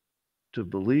to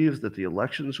believe that the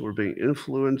elections were being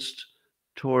influenced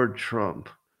toward Trump?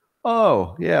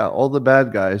 Oh, yeah, all the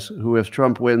bad guys who, if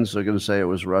Trump wins, they're going to say it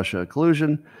was Russia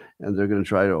collusion, and they're going to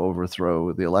try to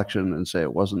overthrow the election and say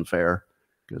it wasn't fair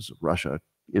because Russia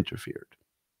interfered.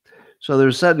 So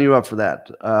they're setting you up for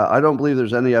that. I don't believe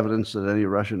there's any evidence that any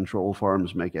Russian troll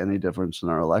farms make any difference in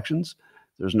our elections.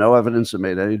 There's no evidence it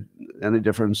made any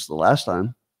difference the last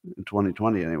time, in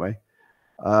 2020 anyway.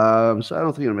 So I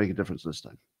don't think it'll make a difference this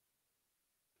time.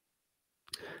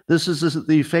 This is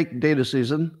the fake data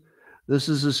season. This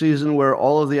is a season where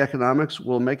all of the economics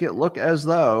will make it look as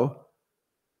though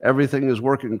everything is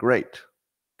working great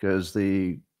because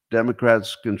the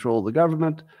Democrats control the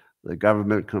government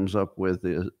comes up with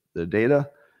the data,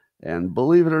 and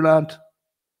believe it or not,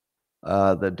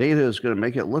 the data is going to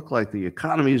make it look like the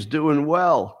economy is doing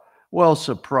well. Well,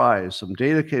 surprise, some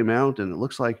data came out and it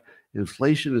looks like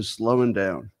inflation is slowing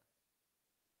down.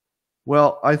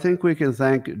 Well, I think we can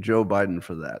thank Joe Biden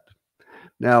for that.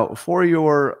 Now, for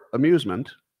your amusement,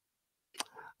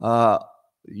 a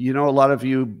lot of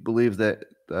you believe that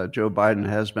Joe Biden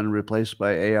has been replaced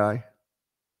by AI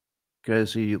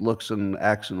because he looks and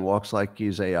acts and walks like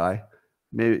he's AI.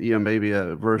 Maybe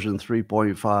a version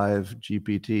 3.5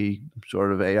 GPT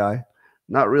sort of AI.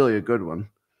 Not really a good one.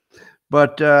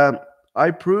 But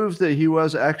I proved that he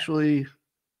was actually,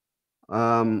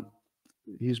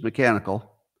 he's mechanical.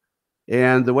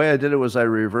 And the way I did it was I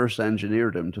reverse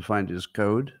engineered him to find his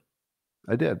code.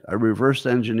 I did. I reverse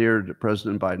engineered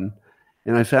President Biden,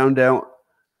 and I found out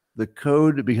the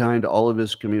code behind all of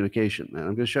his communication. And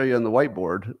I'm going to show you on the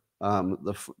whiteboard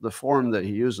the form that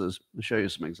he uses. I'll show you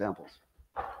some examples.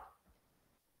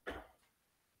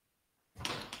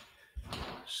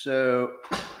 So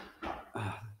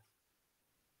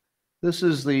this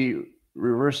is the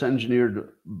reverse engineered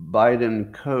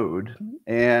Biden code.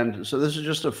 And so this is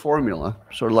just a formula,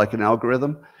 sort of like an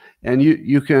algorithm. And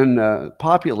you can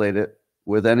populate it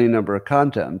with any number of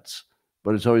contents,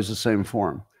 but it's always the same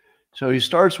form. So he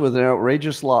starts with an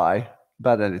outrageous lie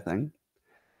about anything.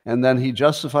 And then he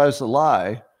justifies the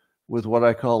lie with what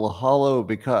I call a hollow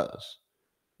because.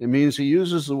 It means he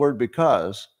uses the word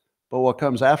because, but what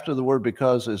comes after the word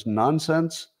because is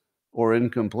nonsense or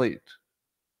incomplete.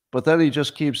 But then he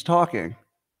just keeps talking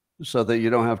so that you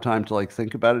don't have time to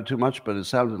think about it too much, but it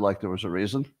sounded like there was a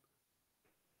reason.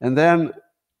 And then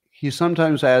he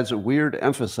sometimes adds a weird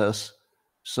emphasis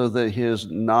so that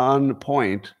his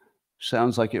non-point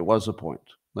sounds like it was a point.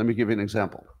 Let me give you an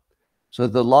example. So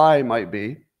the lie might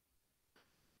be,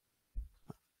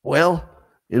 well,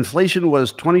 inflation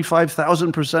was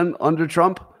 25,000% under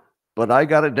Trump, but I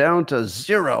got it down to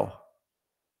 0.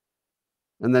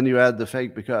 And then you add the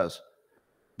fake because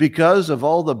of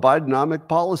all the Bidenomic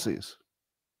policies.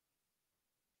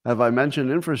 Have I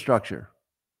mentioned infrastructure?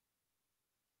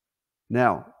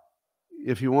 Now,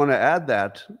 if you want to add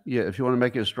that, if you want to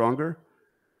make it stronger,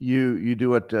 you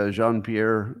do what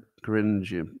Jean-Pierre Corinne,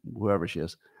 whoever she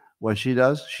is, what she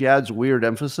does, she adds weird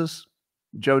emphasis.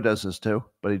 Joe does this too,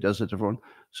 but he does it different.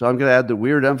 So I'm going to add the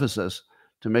weird emphasis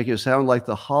to make it sound like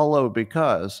the hollow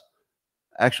because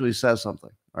actually says something.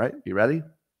 All right, you ready?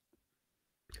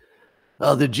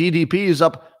 The GDP is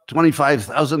up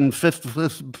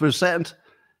 25,000%,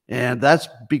 and that's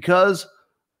because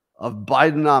of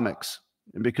Bidenomics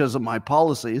and because of my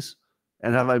policies.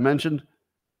 And have I mentioned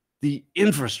the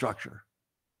infrastructure?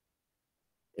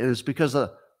 And it's because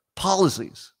of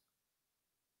policies.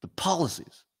 The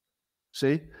policies.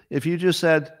 See, if you just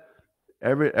said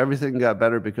everything got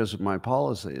better because of my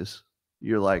policies,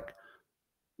 you're like,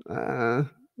 I'm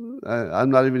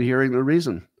not even hearing the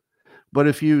reason. But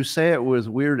if you say it with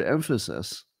weird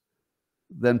emphasis,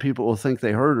 then people will think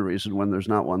they heard a reason when there's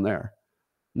not one there.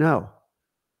 No.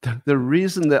 The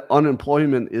reason that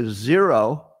unemployment is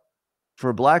 0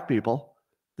 for Black people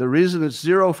The reason it's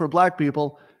 0 for black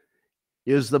people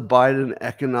is the Biden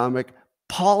economic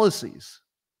policies.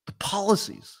 The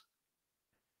policies.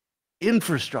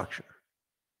 Infrastructure.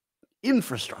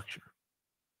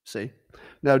 See?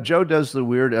 Now, Joe does the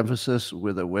weird emphasis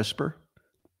with a whisper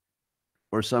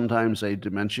or sometimes a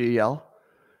dementia yell.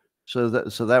 So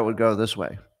that would go this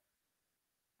way.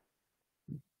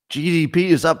 GDP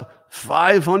is up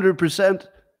 500%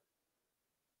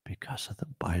 because of the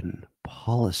Biden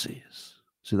policies.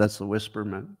 See, that's the whisper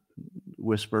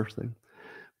thing.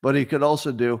 But he could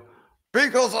also do,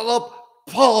 because of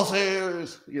the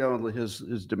policies,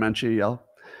 his dementia yell.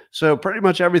 So pretty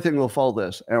much everything will follow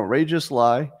this. Outrageous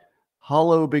lie,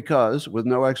 hollow because, with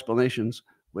no explanations,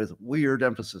 with weird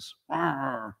emphasis.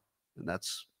 And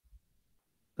that's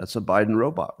a Biden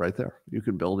robot right there. You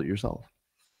can build it yourself.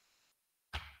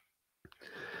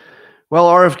 Well,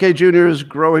 RFK Jr. is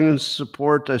growing in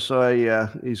support. I saw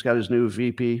he's got his new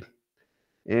VP.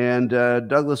 And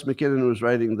Douglas McKinnon was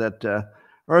writing that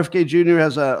RFK Jr.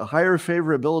 has a higher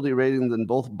favorability rating than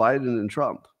both Biden and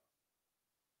Trump.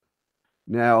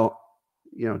 Now,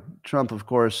 Trump, of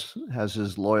course, has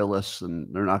his loyalists, and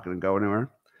they're not going to go anywhere.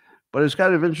 But it's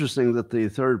kind of interesting that the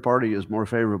third party is more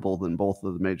favorable than both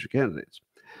of the major candidates.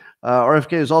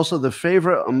 RFK is also the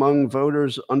favorite among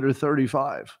voters under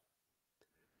 35.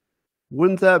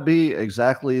 Wouldn't that be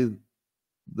exactly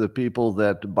the people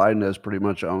that Biden has pretty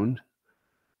much owned?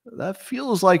 That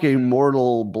feels like a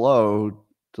mortal blow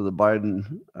to the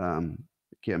Biden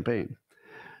campaign.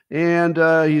 And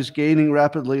he's gaining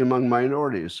rapidly among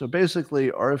minorities. So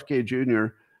basically, RFK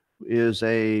Jr. is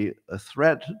a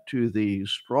threat to the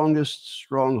strongest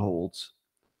strongholds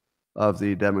of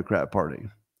the Democrat Party.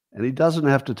 And he doesn't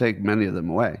have to take many of them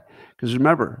away. Because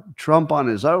remember, Trump on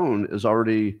his own is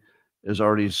already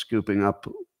scooping up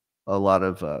a lot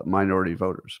of minority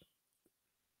voters.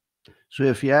 So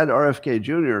if you add RFK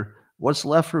Jr., what's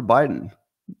left for Biden?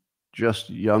 Just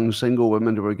young single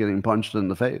women who are getting punched in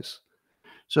the face.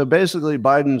 So basically,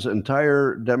 Biden's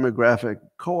entire demographic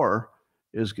core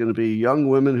is going to be young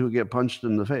women who get punched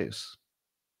in the face.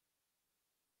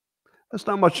 That's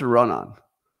not much to run on.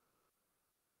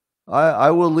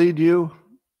 I will lead you,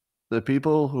 the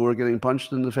people who are getting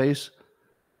punched in the face,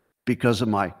 because of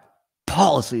my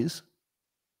policies.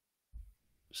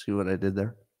 See what I did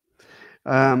there?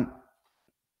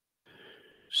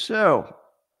 So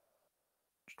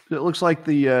it looks like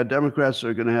the Democrats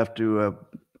are going to have to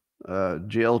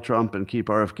jail Trump and keep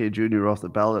RFK Jr. off the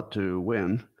ballot to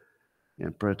win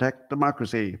and protect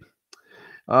democracy.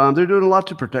 They're doing a lot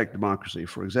to protect democracy.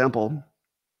 For example,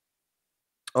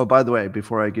 oh, by the way,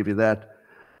 before I give you that,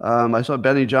 I saw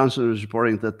Benny Johnson was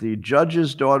reporting that the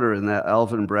judge's daughter in that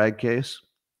Alvin Bragg case,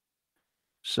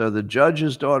 so the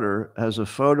judge's daughter has a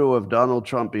photo of Donald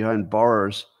Trump behind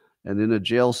bars and in a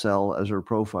jail cell as her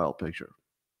profile picture.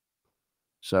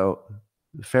 So,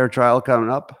 fair trial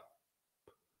coming up.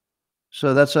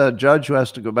 So that's a judge who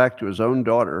has to go back to his own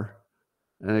daughter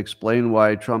and explain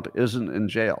why Trump isn't in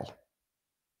jail.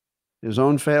 His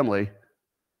own family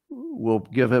will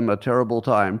give him a terrible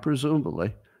time,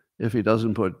 presumably, if he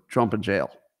doesn't put Trump in jail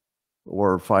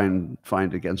or find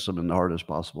against him in the hardest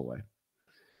possible way.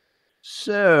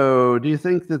 So, do you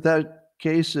think that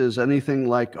case is anything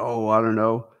like, I don't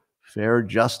know, fair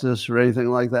justice or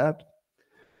anything like that?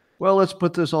 Well, let's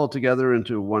put this all together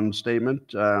into one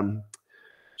statement.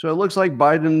 So it looks like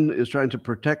Biden is trying to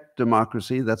protect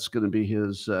democracy. That's going to be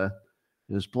his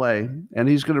play. And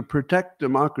he's going to protect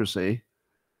democracy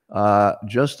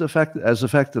just as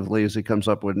effectively as he comes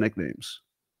up with nicknames.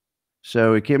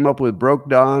 So he came up with Broke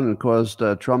Don and caused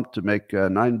Trump to make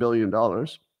 $9 billion.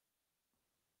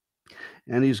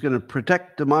 And he's going to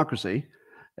protect democracy.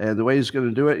 And the way he's going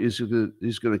to do it is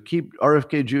he's going to keep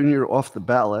RFK Jr. off the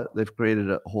ballot. They've created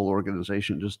a whole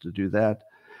organization just to do that.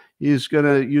 He's going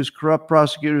to use corrupt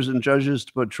prosecutors and judges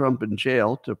to put Trump in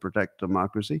jail to protect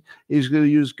democracy. He's going to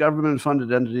use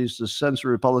government-funded entities to censor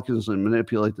Republicans and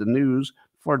manipulate the news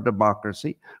for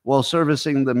democracy, while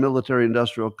servicing the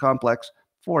military-industrial complex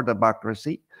for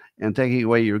democracy and taking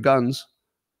away your guns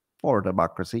for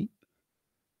democracy.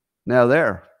 Now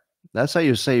that's how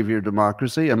you save your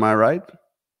democracy, am I right?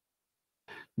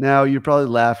 Now, you're probably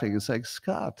laughing and saying,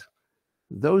 Scott,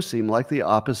 those seem like the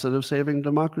opposite of saving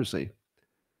democracy.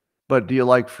 But do you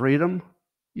like freedom?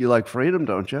 You like freedom,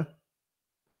 don't you?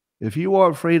 If you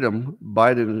want freedom,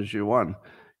 Biden is your one.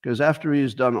 Because after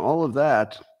he's done all of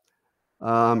that,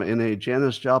 in a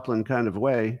Janis Joplin kind of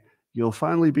way, you'll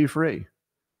finally be free.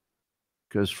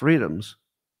 Because freedom's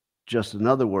just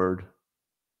another word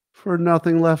for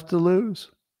nothing left to lose.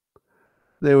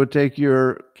 They would take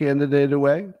your candidate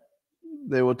away.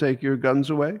 They will take your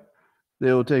guns away.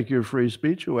 They will take your free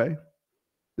speech away.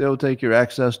 They will take your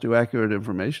access to accurate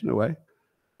information away.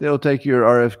 They'll take your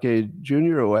RFK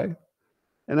Jr. away.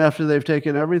 And after they've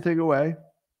taken everything away,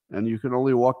 and you can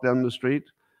only walk down the street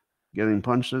getting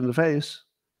punched in the face,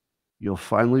 you'll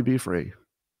finally be free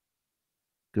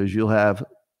because you'll have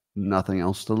nothing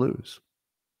else to lose.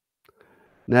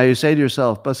 Now you say to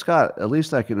yourself, but Scott, at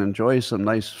least I can enjoy some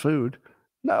nice food.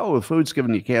 No, the food's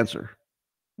giving you cancer.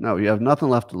 No, you have nothing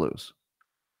left to lose.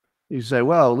 You say,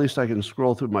 well, at least I can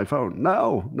scroll through my phone.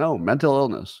 No, mental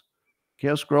illness.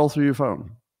 Can't scroll through your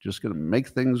phone. Just going to make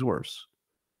things worse.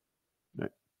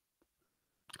 Right.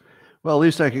 Well, at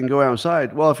least I can go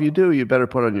outside. Well, if you do, you better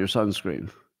put on your sunscreen.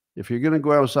 If you're going to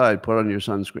go outside, put on your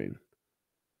sunscreen.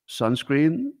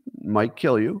 Sunscreen might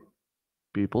kill you,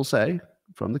 people say,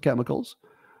 from the chemicals.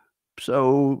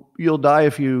 So you'll die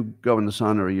if you go in the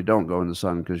sun or you don't go in the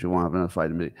sun because you won't have enough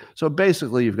vitamin D. So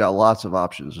basically, you've got lots of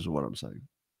options is what I'm saying.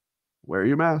 Wear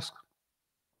your mask.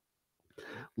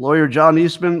 Lawyer John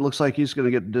Eastman looks like he's going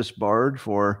to get disbarred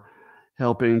for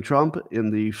helping Trump in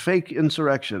the fake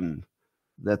insurrection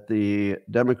that the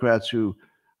Democrats who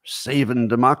saving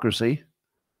democracy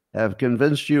have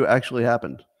convinced you actually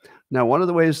happened. Now, one of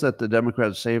the ways that the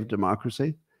Democrats saved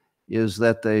democracy is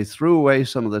that they threw away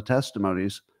some of the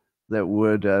testimonies that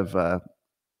would have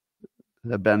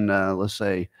been, let's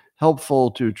say,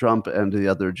 helpful to Trump and to the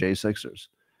other J6ers.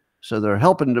 So they're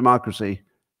helping democracy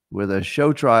with a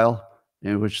show trial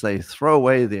in which they throw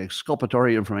away the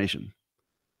exculpatory information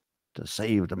to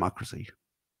save democracy.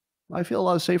 I feel a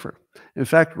lot safer. In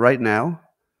fact, right now,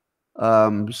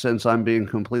 since I'm being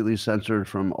completely censored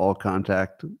from all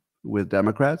contact with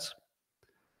Democrats,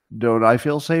 don't I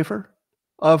feel safer?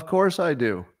 Of course I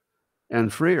do.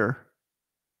 And freer.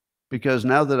 Because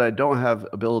now that I don't have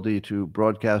ability to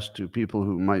broadcast to people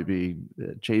who might be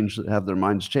have their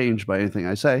minds changed by anything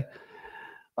I say,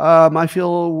 I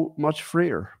feel much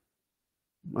freer.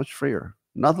 Much freer.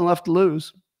 Nothing left to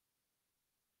lose.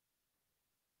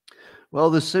 Well,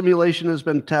 the simulation has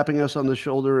been tapping us on the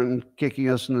shoulder and kicking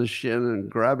us in the shin and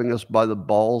grabbing us by the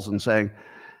balls and saying,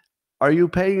 are you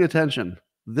paying attention?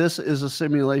 This is a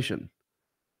simulation.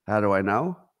 How do I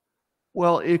know?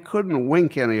 Well, it couldn't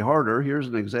wink any harder. Here's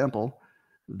an example.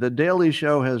 The Daily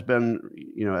Show has been,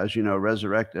 as you know,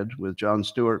 resurrected with Jon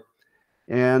Stewart.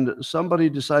 And somebody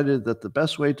decided that the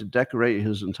best way to decorate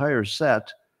his entire set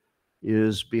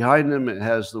is behind him, it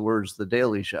has the words The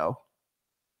Daily Show.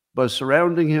 But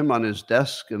surrounding him on his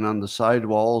desk and on the side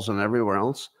walls and everywhere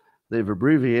else, they've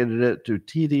abbreviated it to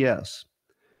TDS.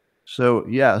 So,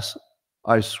 yes,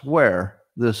 I swear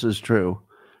this is true.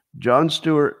 Jon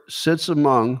Stewart sits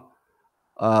among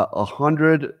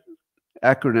 100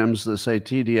 acronyms that say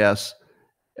TDS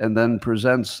and then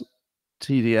presents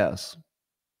TDS.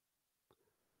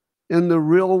 In the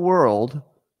real world,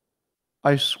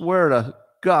 I swear to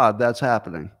God that's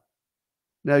happening.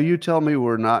 Now, you tell me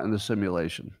we're not in a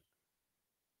simulation.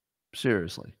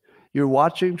 Seriously. You're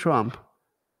watching Trump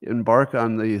embark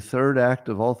on the third act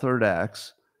of all third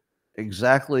acts,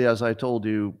 exactly as I told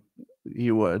you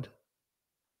he would.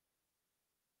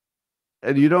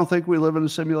 And you don't think we live in a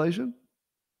simulation?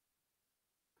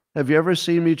 Have you ever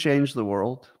seen me change the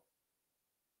world?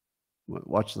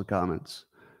 Watch the comments.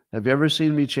 Have you ever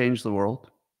seen me change the world?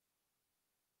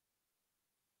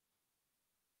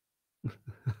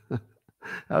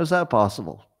 How is that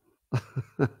possible?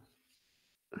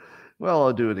 Well,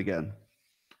 I'll do it again.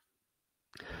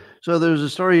 So there's a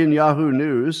story in Yahoo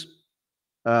News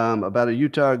about a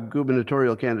Utah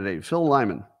gubernatorial candidate, Phil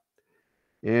Lyman.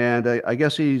 And I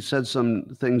guess he said some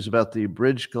things about the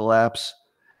bridge collapse,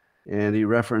 and he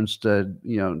referenced,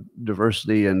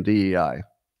 diversity and DEI.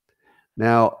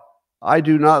 Now, I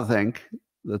do not think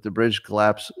that the bridge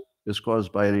collapse is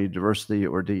caused by any diversity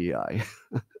or DEI.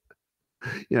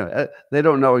 They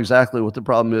don't know exactly what the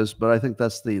problem is, but I think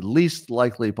that's the least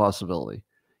likely possibility.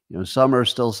 Some are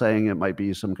still saying it might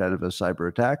be some kind of a cyber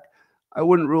attack. I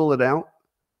wouldn't rule it out,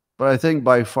 but I think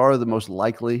by far the most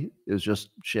likely is just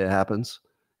shit happens.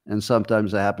 And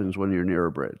sometimes it happens when you're near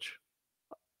a bridge.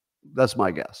 That's my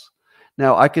guess.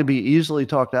 Now, I could be easily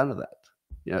talked out of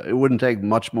that. It wouldn't take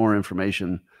much more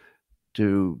information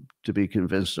to be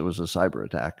convinced it was a cyber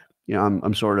attack.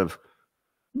 I'm sort of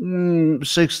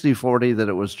 60-40 that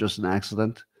it was just an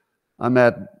accident. I'm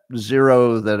at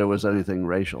 0 that it was anything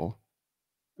racial.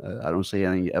 I don't see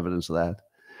any evidence of that.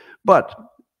 But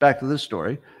back to this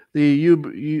story. The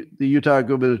Utah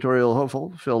gubernatorial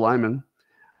hopeful, Phil Lyman,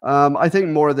 I think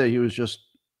more that he was just,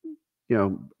 he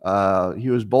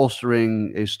was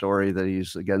bolstering a story that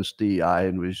he's against DEI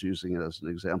and was using it as an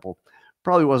example.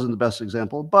 Probably wasn't the best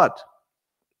example, but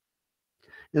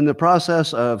in the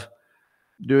process of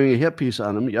doing a hit piece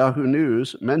on him, Yahoo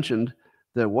News mentioned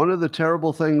that one of the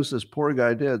terrible things this poor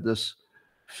guy did, this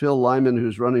Phil Lyman,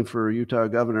 who's running for Utah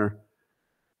governor,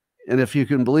 and if you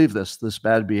can believe this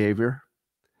bad behavior,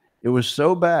 it was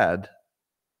so bad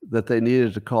that they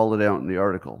needed to call it out in the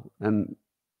article. And,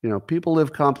 people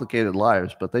live complicated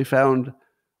lives, but they found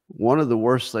one of the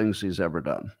worst things he's ever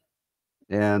done.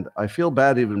 And I feel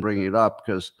bad even bringing it up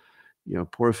because,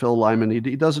 poor Phil Lyman, he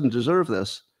doesn't deserve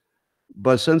this.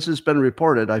 But since it's been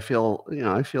reported, I feel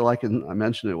I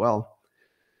mention it well.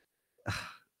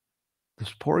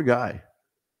 This poor guy,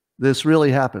 this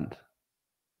really happened.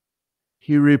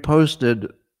 He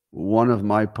reposted one of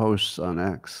my posts on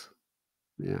X.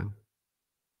 Yeah.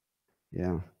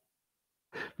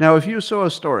 Now, if you saw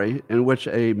a story in which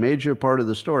a major part of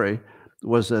the story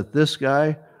was that this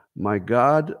guy, my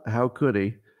God, how could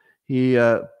he? He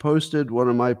posted one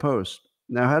of my posts.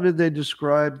 Now, how did they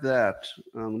describe that?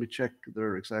 Let me check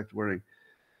their exact wording.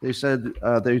 They said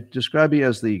they described me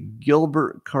as the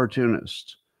Gilbert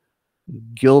cartoonist.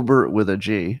 Gilbert with a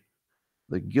G.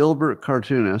 The Gilbert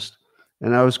cartoonist.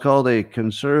 And I was called a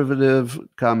conservative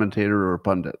commentator or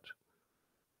pundit.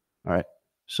 All right.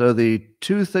 So the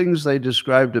two things they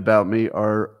described about me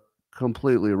are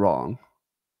completely wrong.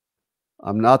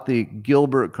 I'm not the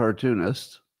Gilbert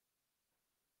cartoonist,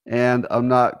 and I'm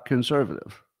not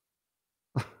conservative.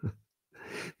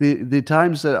 The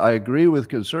times that I agree with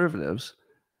conservatives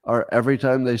are every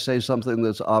time they say something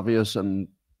that's obvious and,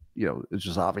 it's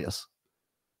just obvious.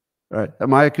 All right.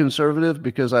 Am I a conservative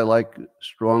because I like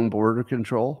strong border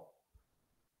control?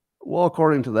 Well,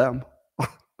 according to them.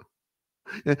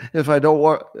 If I don't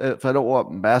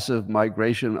want massive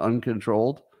migration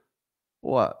uncontrolled,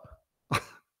 what?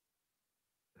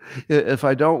 If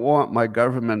I don't want my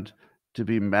government to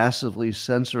be massively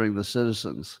censoring the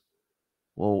citizens,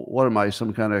 well, what am I,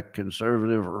 some kind of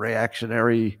conservative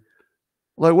reactionary?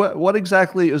 Like what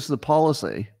exactly is the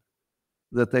policy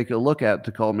that they could look at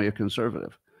to call me a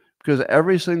conservative? Because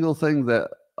every single thing that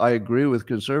I agree with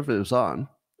conservatives on,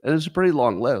 and it's a pretty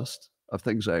long list of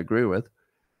things I agree with,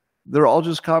 they're all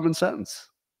just common sense.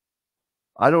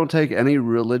 I don't take any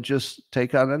religious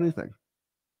take on anything,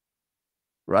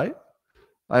 right?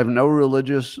 I have no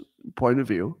religious point of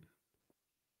view.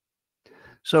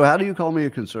 So how do you call me a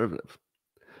conservative?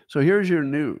 So here's your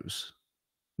news.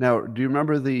 Now, do you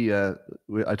remember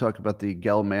I talked about the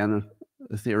Gell-Mann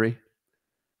theory?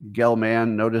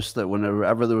 Gell-Mann noticed that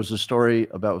whenever there was a story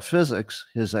about physics,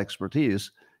 his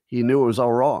expertise, he knew it was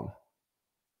all wrong.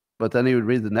 But then he would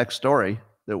read the next story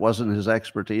that wasn't his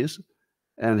expertise,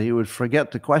 and he would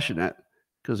forget to question it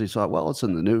because he thought, well, it's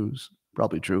in the news,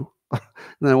 probably true. And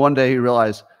then one day he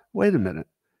realized, wait a minute,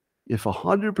 if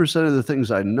 100% of the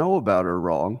things I know about are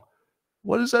wrong,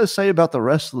 what does that say about the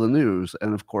rest of the news?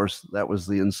 And of course, that was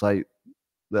the insight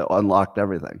that unlocked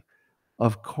everything.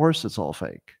 Of course, it's all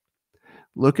fake.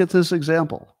 Look at this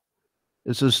example.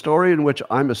 It's a story in which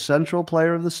I'm a central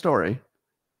player of the story,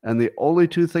 and the only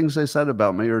two things they said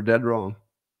about me are dead wrong.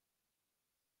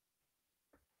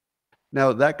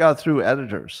 Now, that got through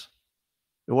editors.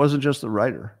 It wasn't just the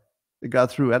writer. It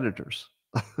got through editors,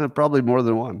 probably more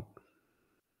than one.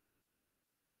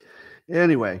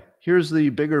 Anyway, here's the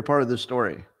bigger part of the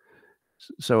story.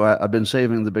 So I've been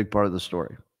saving the big part of the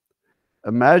story.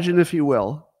 Imagine, if you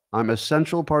will, I'm a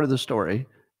central part of the story,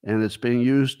 and it's being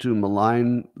used to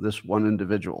malign this one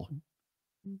individual,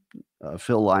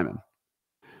 Phil Lyman.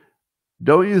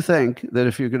 Don't you think that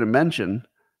if you're going to mention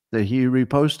that he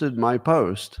reposted my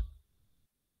post,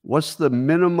 what's the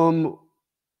minimum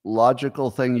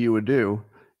logical thing you would do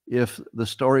if the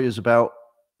story is about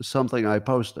something I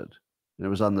posted and it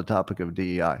was on the topic of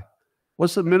DEI?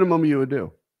 What's the minimum you would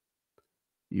do?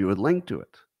 You would link to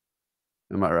it.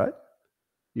 Am I right?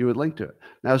 You would link to it.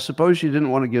 Now, suppose you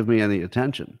didn't want to give me any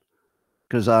attention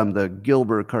because I'm the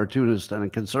Gilbert cartoonist and a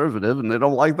conservative, and they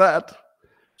don't like that.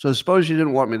 So suppose you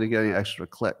didn't want me to get any extra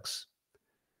clicks.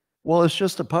 Well, it's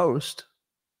just a post.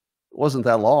 It wasn't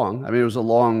that long. I mean, it was a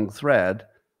long thread,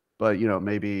 but,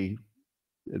 maybe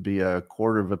it'd be a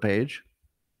quarter of a page.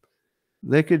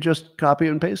 They could just copy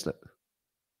and paste it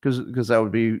because that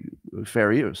would be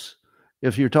fair use.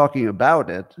 If you're talking about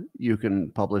it, you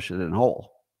can publish it in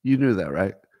whole. You knew that,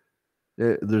 right?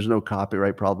 There's no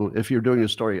copyright problem. If you're doing a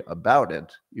story about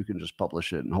it, you can just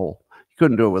publish it in whole. You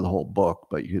couldn't do it with a whole book,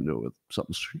 but you can do it with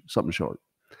something short.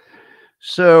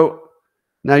 So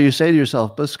now you say to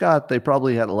yourself, but Scott, they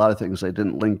probably had a lot of things they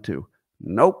didn't link to.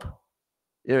 Nope.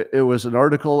 It was an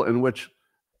article in which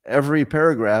every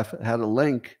paragraph had a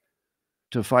link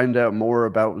to find out more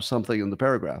about something in the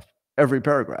paragraph. Every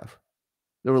paragraph.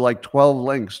 There were like 12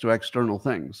 links to external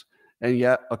things. And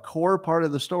yet a core part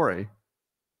of the story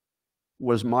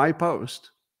was my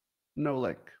post, no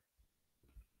link.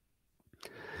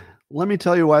 Let me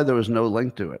tell you why there was no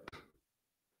link to it.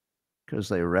 Because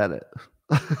they read it.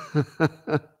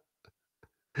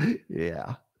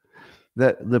 Yeah.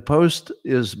 The post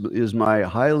is my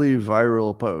highly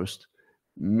viral post,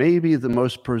 maybe the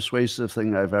most persuasive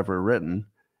thing I've ever written,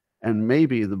 and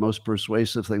maybe the most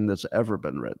persuasive thing that's ever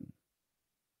been written.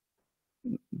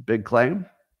 Big claim?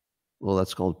 Well,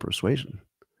 that's called persuasion.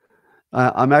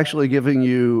 I'm actually giving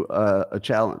you a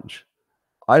challenge.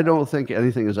 I don't think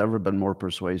anything has ever been more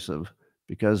persuasive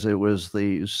because it was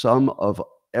the sum of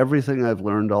everything I've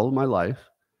learned all of my life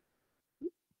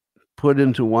put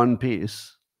into one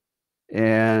piece,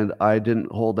 and I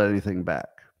didn't hold anything back.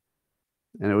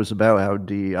 And it was about how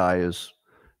DEI is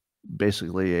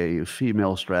basically a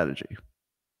female strategy.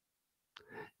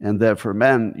 And that for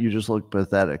men, you just look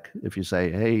pathetic if you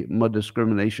say, hey, my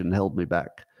discrimination held me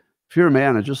back. If you're a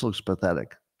man, it just looks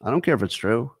pathetic. I don't care if it's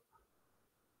true.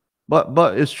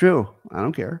 But it's true. I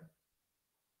don't care.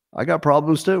 I got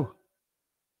problems too.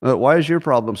 Why is your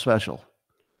problem special?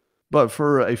 But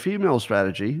for a female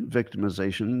strategy,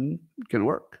 victimization can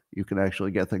work. You can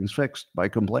actually get things fixed by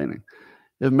complaining.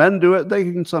 If men do it, they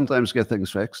can sometimes get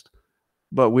things fixed,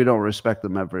 but we don't respect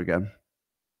them ever again.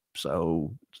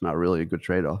 So it's not really a good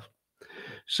trade-off.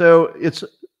 So it's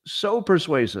so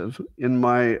persuasive in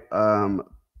my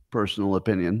personal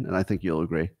opinion, and I think you'll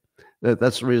agree,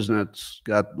 that's the reason it's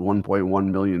got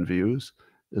 1.1 million views,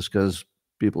 is because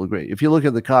people agree. If you look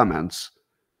at the comments,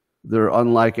 they're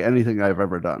unlike anything I've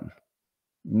ever done.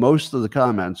 Most of the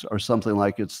comments are something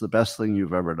like, it's the best thing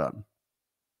you've ever done.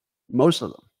 Most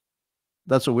of them.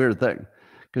 That's a weird thing,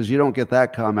 because you don't get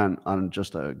that comment on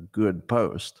just a good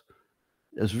post.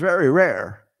 It's very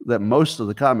rare that most of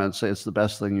the comments say it's the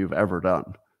best thing you've ever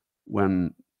done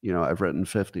when, I've written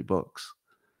 50 books.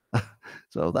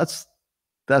 So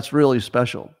that's really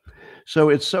special. So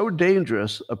it's so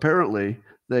dangerous, apparently,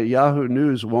 that Yahoo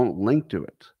News won't link to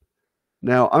it.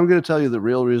 Now, I'm going to tell you the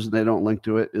real reason they don't link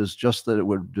to it is just that it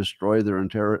would destroy their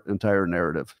entire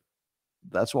narrative.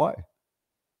 That's why.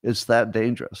 It's that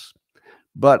dangerous.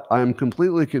 But I'm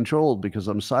completely controlled because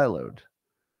I'm siloed.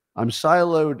 I'm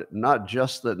siloed not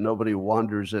just that nobody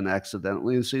wanders in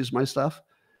accidentally and sees my stuff,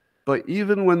 but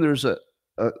even when there's a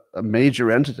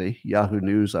major entity, Yahoo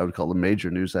News, I would call a major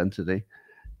news entity,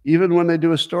 even when they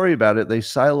do a story about it, they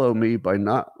silo me by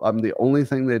I'm the only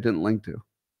thing they didn't link to.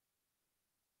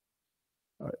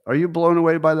 Are you blown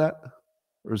away by that?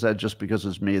 Or is that just because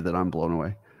it's me that I'm blown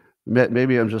away?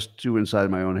 Maybe I'm just too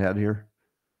inside my own head here.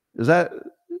 Does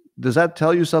that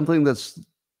tell you something that's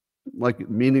like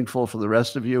meaningful for the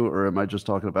rest of you, or am I just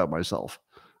talking about myself?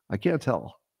 I can't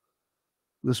tell.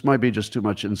 This might be just too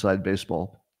much inside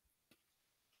baseball.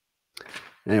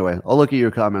 Anyway, I'll look at your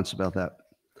comments about that.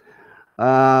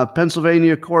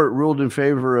 Pennsylvania court ruled in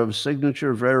favor of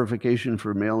signature verification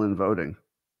for mail-in voting.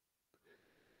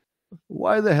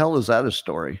 Why the hell is that a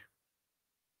story?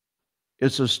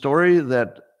 It's a story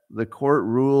that the court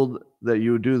ruled that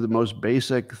you do the most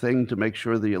basic thing to make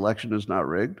sure the election is not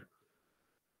rigged.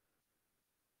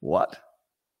 What?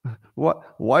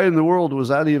 Why in the world was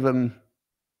that even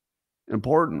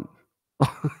important?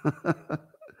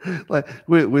 Like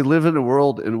we live in a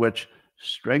world in which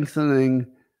strengthening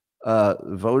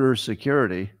voter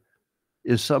security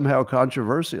is somehow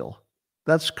controversial.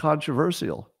 That's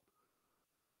controversial.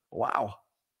 Wow.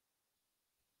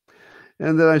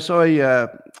 And then I saw a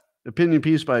opinion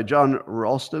piece by John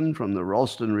Ralston from the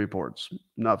Ralston Reports.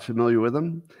 Not familiar with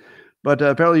him, but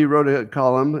apparently he wrote a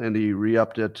column and he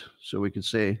re-upped it so we could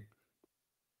see.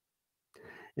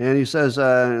 And he says,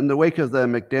 in the wake of the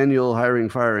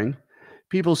McDaniel firing,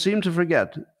 people seem to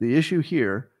forget the issue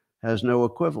here has no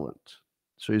equivalent.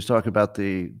 So he's talking about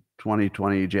the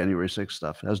 2020 January 6th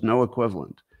stuff, has no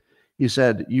equivalent. He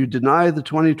said, you deny the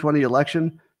 2020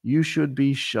 election, you should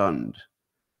be shunned.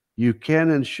 You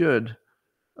can and should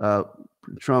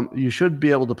you should be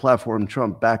able to platform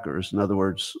Trump backers. In other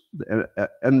words,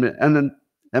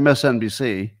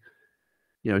 MSNBC,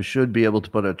 should be able to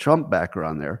put a Trump backer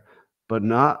on there, but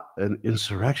not an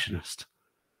insurrectionist.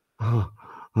 Not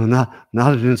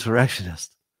an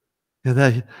insurrectionist.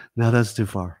 Yeah, that's too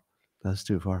far. That's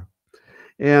too far.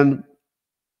 And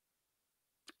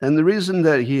the reason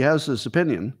that he has this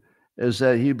opinion is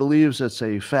that he believes it's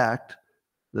a fact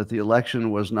that the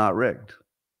election was not rigged.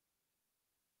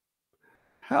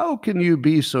 How can you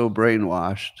be so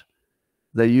brainwashed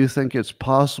that you think it's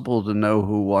possible to know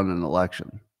who won an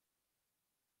election?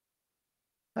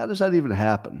 How does that even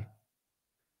happen?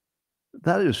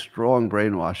 That is strong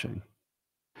brainwashing.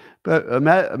 But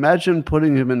imagine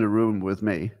putting him in a room with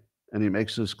me, and he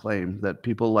makes this claim that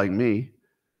people like me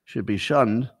should be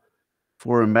shunned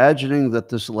for imagining that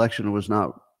this election was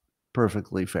not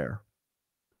perfectly fair.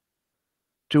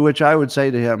 To which I would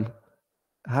say to him,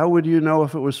 how would you know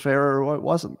if it was fair or it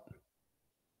wasn't?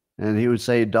 And he would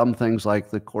say dumb things like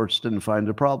the courts didn't find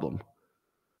a problem.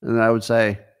 And I would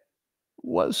say,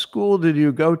 what school did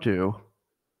you go to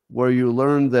where you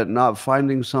learned that not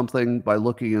finding something by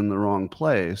looking in the wrong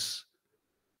place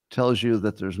tells you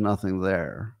that there's nothing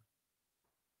there?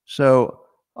 So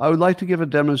I would like to give a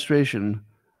demonstration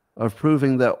of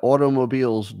proving that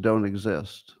automobiles don't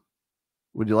exist.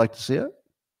 Would you like to see it?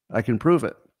 I can prove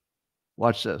it.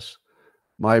 Watch this.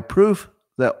 My proof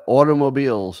that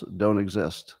automobiles don't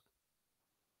exist.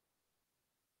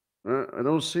 I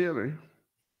don't see any.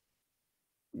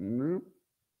 Nope.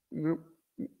 Nope.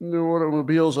 No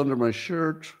automobiles under my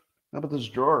shirt. How about this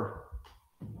drawer?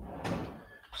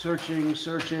 Searching.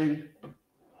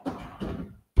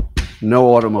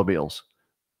 No automobiles.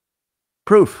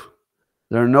 Proof.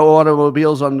 There are no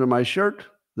automobiles under my shirt.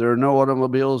 There are no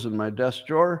automobiles in my desk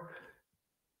drawer.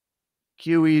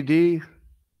 QED.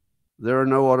 There are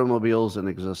no automobiles in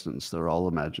existence. They're all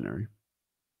imaginary.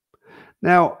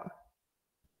 Now,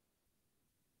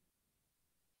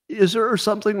 is there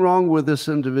something wrong with this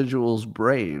individual's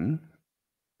brain?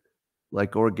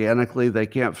 Like organically, they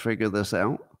can't figure this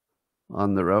out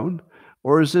on their own?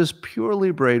 Or is this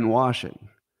purely brainwashing?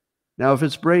 Now, if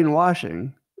it's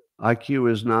brainwashing,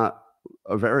 IQ is not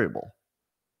a variable.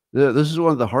 This is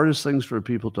one of the hardest things for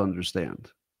people to understand.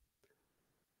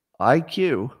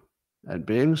 IQ and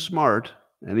being smart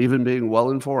and even being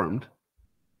well-informed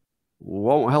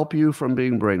won't help you from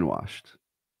being brainwashed.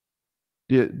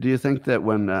 Do you think that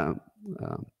when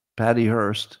Patty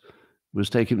Hearst was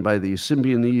taken by the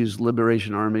Symbionese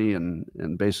Liberation Army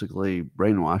and basically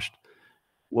brainwashed,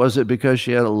 was it because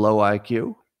she had a low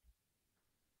IQ?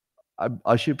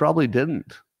 She probably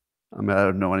didn't. I mean, I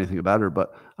don't know anything about her,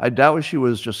 but I doubt she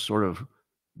was just sort of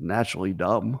naturally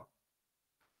dumb.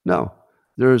 No,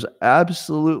 there is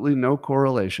absolutely no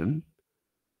correlation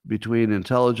between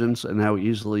intelligence and how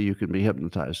easily you can be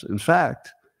hypnotized. In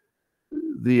fact,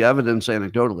 the evidence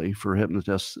anecdotally for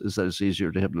hypnotists is that it's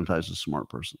easier to hypnotize a smart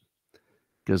person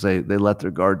because they let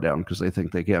their guard down because they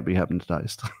think they can't be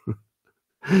hypnotized.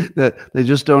 That they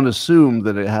just don't assume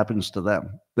that it happens to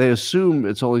them. They assume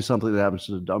it's only something that happens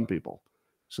to dumb people,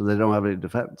 so they don't have any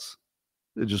defense.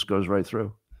 It just goes right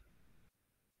through.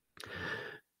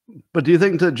 But do you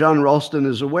think that John Ralston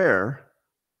is aware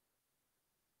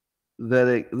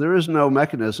that there is no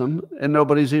mechanism, and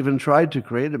nobody's even tried to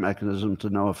create a mechanism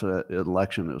to know if an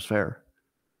election is fair?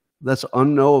 That's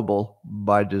unknowable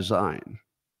by design.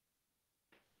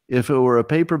 If it were a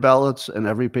paper ballots and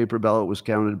every paper ballot was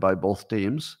counted by both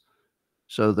teams,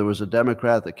 so there was a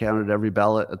Democrat that counted every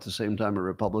ballot at the same time a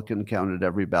Republican counted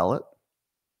every ballot,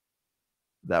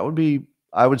 that would be,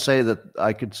 I would say that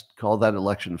I could call that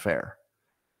election fair,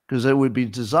 because it would be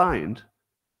designed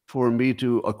for me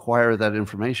to acquire that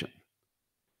information.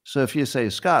 So if you say,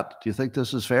 Scott, do you think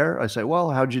this is fair? I say, well,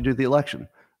 how'd you do the election?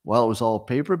 Well, it was all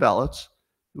paper ballots.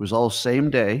 It was all same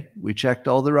day. We checked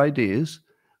all their IDs.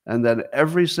 And then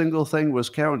every single thing was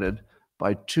counted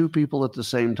by two people at the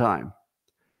same time.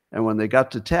 And when they got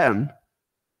to 10,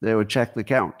 they would check the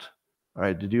count. All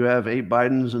right, did you have 8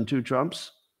 Bidens and 2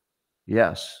 Trumps?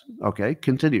 Yes. Okay,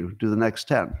 continue. Do the next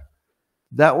 10.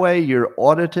 That way you're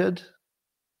audited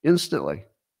instantly.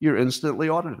 You're instantly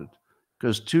audited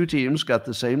because 2 teams got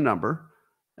the same number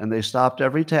and they stopped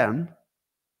every 10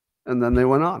 and then they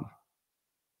went on.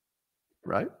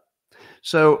 Right?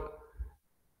 So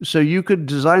you could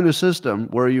design a system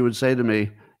where you would say to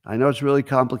me, I know it's really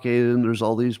complicated and there's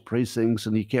all these precincts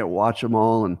and you can't watch them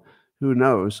all and who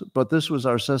knows, but this was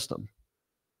our system.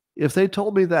 If they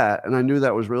told me that and I knew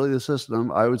that was really the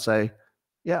system, I would say,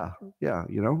 yeah,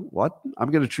 you know what?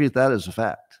 I'm going to treat that as a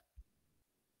fact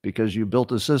because you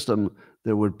built a system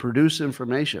that would produce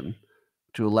information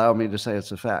to allow me to say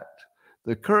it's a fact.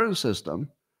 The current system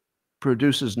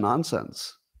produces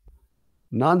nonsense.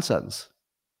 Nonsense.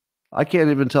 I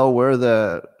can't even tell where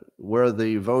the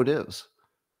vote is.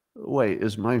 Wait,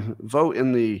 is my vote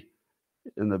in the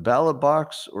ballot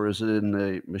box or is it in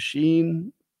the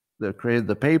machine that created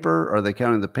the paper? Are they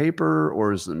counting the paper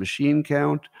or is the machine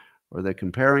count? Or are they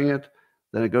comparing it?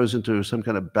 Then it goes into some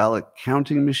kind of ballot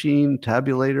counting machine,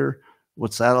 tabulator.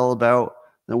 What's that all about?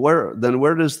 Then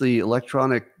where does the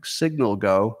electronic signal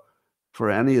go for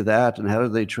any of that? And how do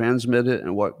they transmit it?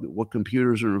 And what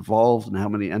computers are involved and how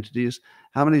many entities?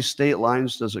 How many state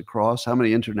lines does it cross? How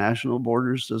many international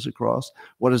borders does it cross?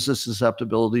 What is the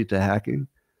susceptibility to hacking?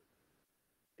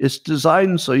 It's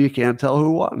designed so you can't tell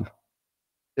who won.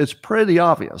 It's pretty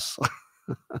obvious.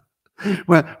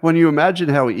 When you imagine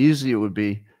how easy it would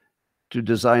be to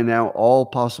design out all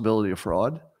possibility of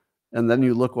fraud, and then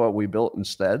you look what we built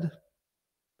instead,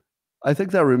 I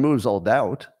think that removes all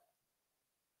doubt,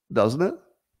 doesn't it?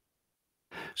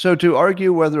 So to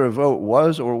argue whether a vote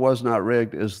was or was not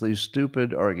rigged is the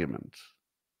stupid argument.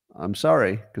 I'm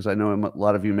sorry, because I know a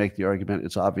lot of you make the argument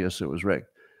it's obvious it was rigged.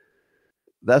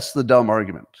 That's the dumb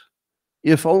argument,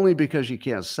 if only because you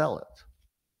can't sell it.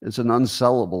 It's an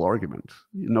unsellable argument.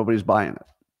 Nobody's buying it,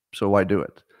 so why do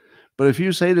it? But if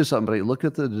you say to somebody, look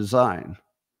at the design,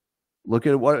 look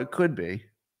at what it could be,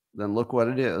 then look what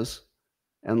it is,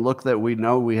 and look that we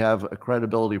know we have a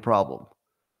credibility problem.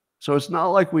 So it's not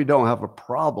like we don't have a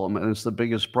problem, and it's the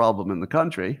biggest problem in the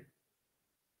country,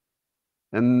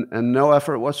 and no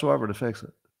effort whatsoever to fix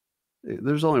it.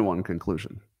 There's only one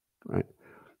conclusion, right?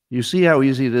 You see how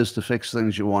easy it is to fix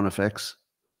things you want to fix?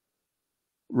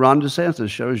 Ron DeSantis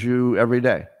shows you every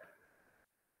day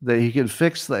that he can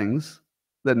fix things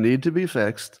that need to be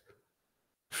fixed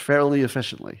fairly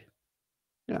efficiently.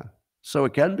 Yeah, so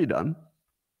it can be done.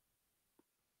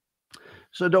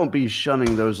 So don't be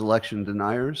shunning those election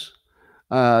deniers.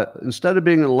 Instead of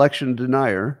being an election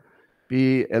denier,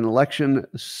 be an election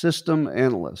system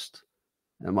analyst.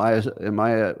 Am I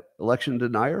an election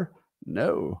denier?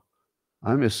 No,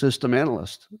 I'm a system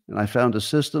analyst, and I found a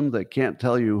system that can't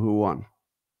tell you who won.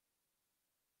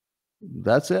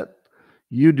 That's it.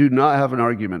 You do not have an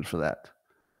argument for that.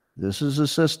 This is a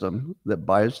system that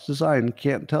by its design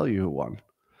can't tell you who won.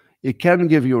 It can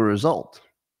give you a result,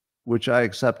 which I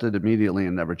accepted immediately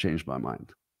and never changed my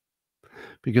mind.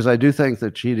 Because I do think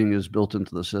that cheating is built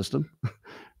into the system.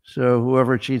 So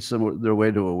whoever cheats their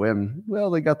way to a win,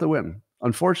 well, they got the win.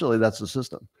 Unfortunately, that's the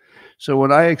system. So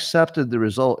when I accepted the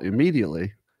result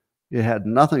immediately, it had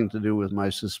nothing to do with my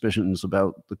suspicions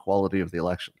about the quality of the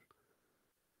election.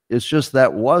 It's just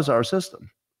that was our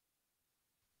system.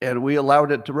 And we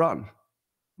allowed it to run.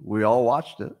 We all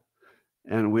watched it.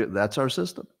 And that's our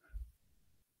system.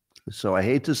 So I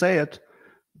hate to say it,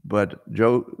 but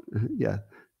Joe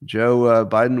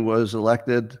Biden was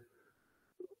elected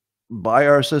by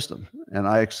our system, and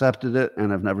I accepted it,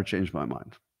 and I've never changed my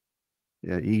mind.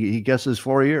 Yeah, he gets his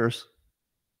 4 years.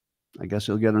 I guess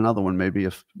he'll get another one maybe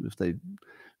if they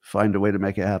find a way to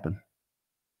make it happen.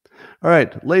 All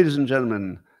right, ladies and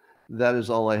gentlemen, that is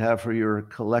all I have for your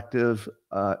collective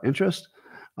interest.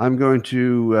 I'm going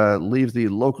to leave the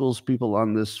locals people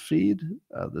on this feed,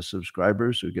 the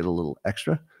subscribers who get a little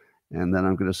extra, and then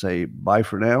I'm going to say bye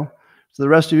for now to the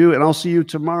rest of you, and I'll see you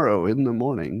tomorrow in the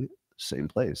morning, same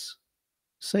place,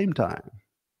 same time.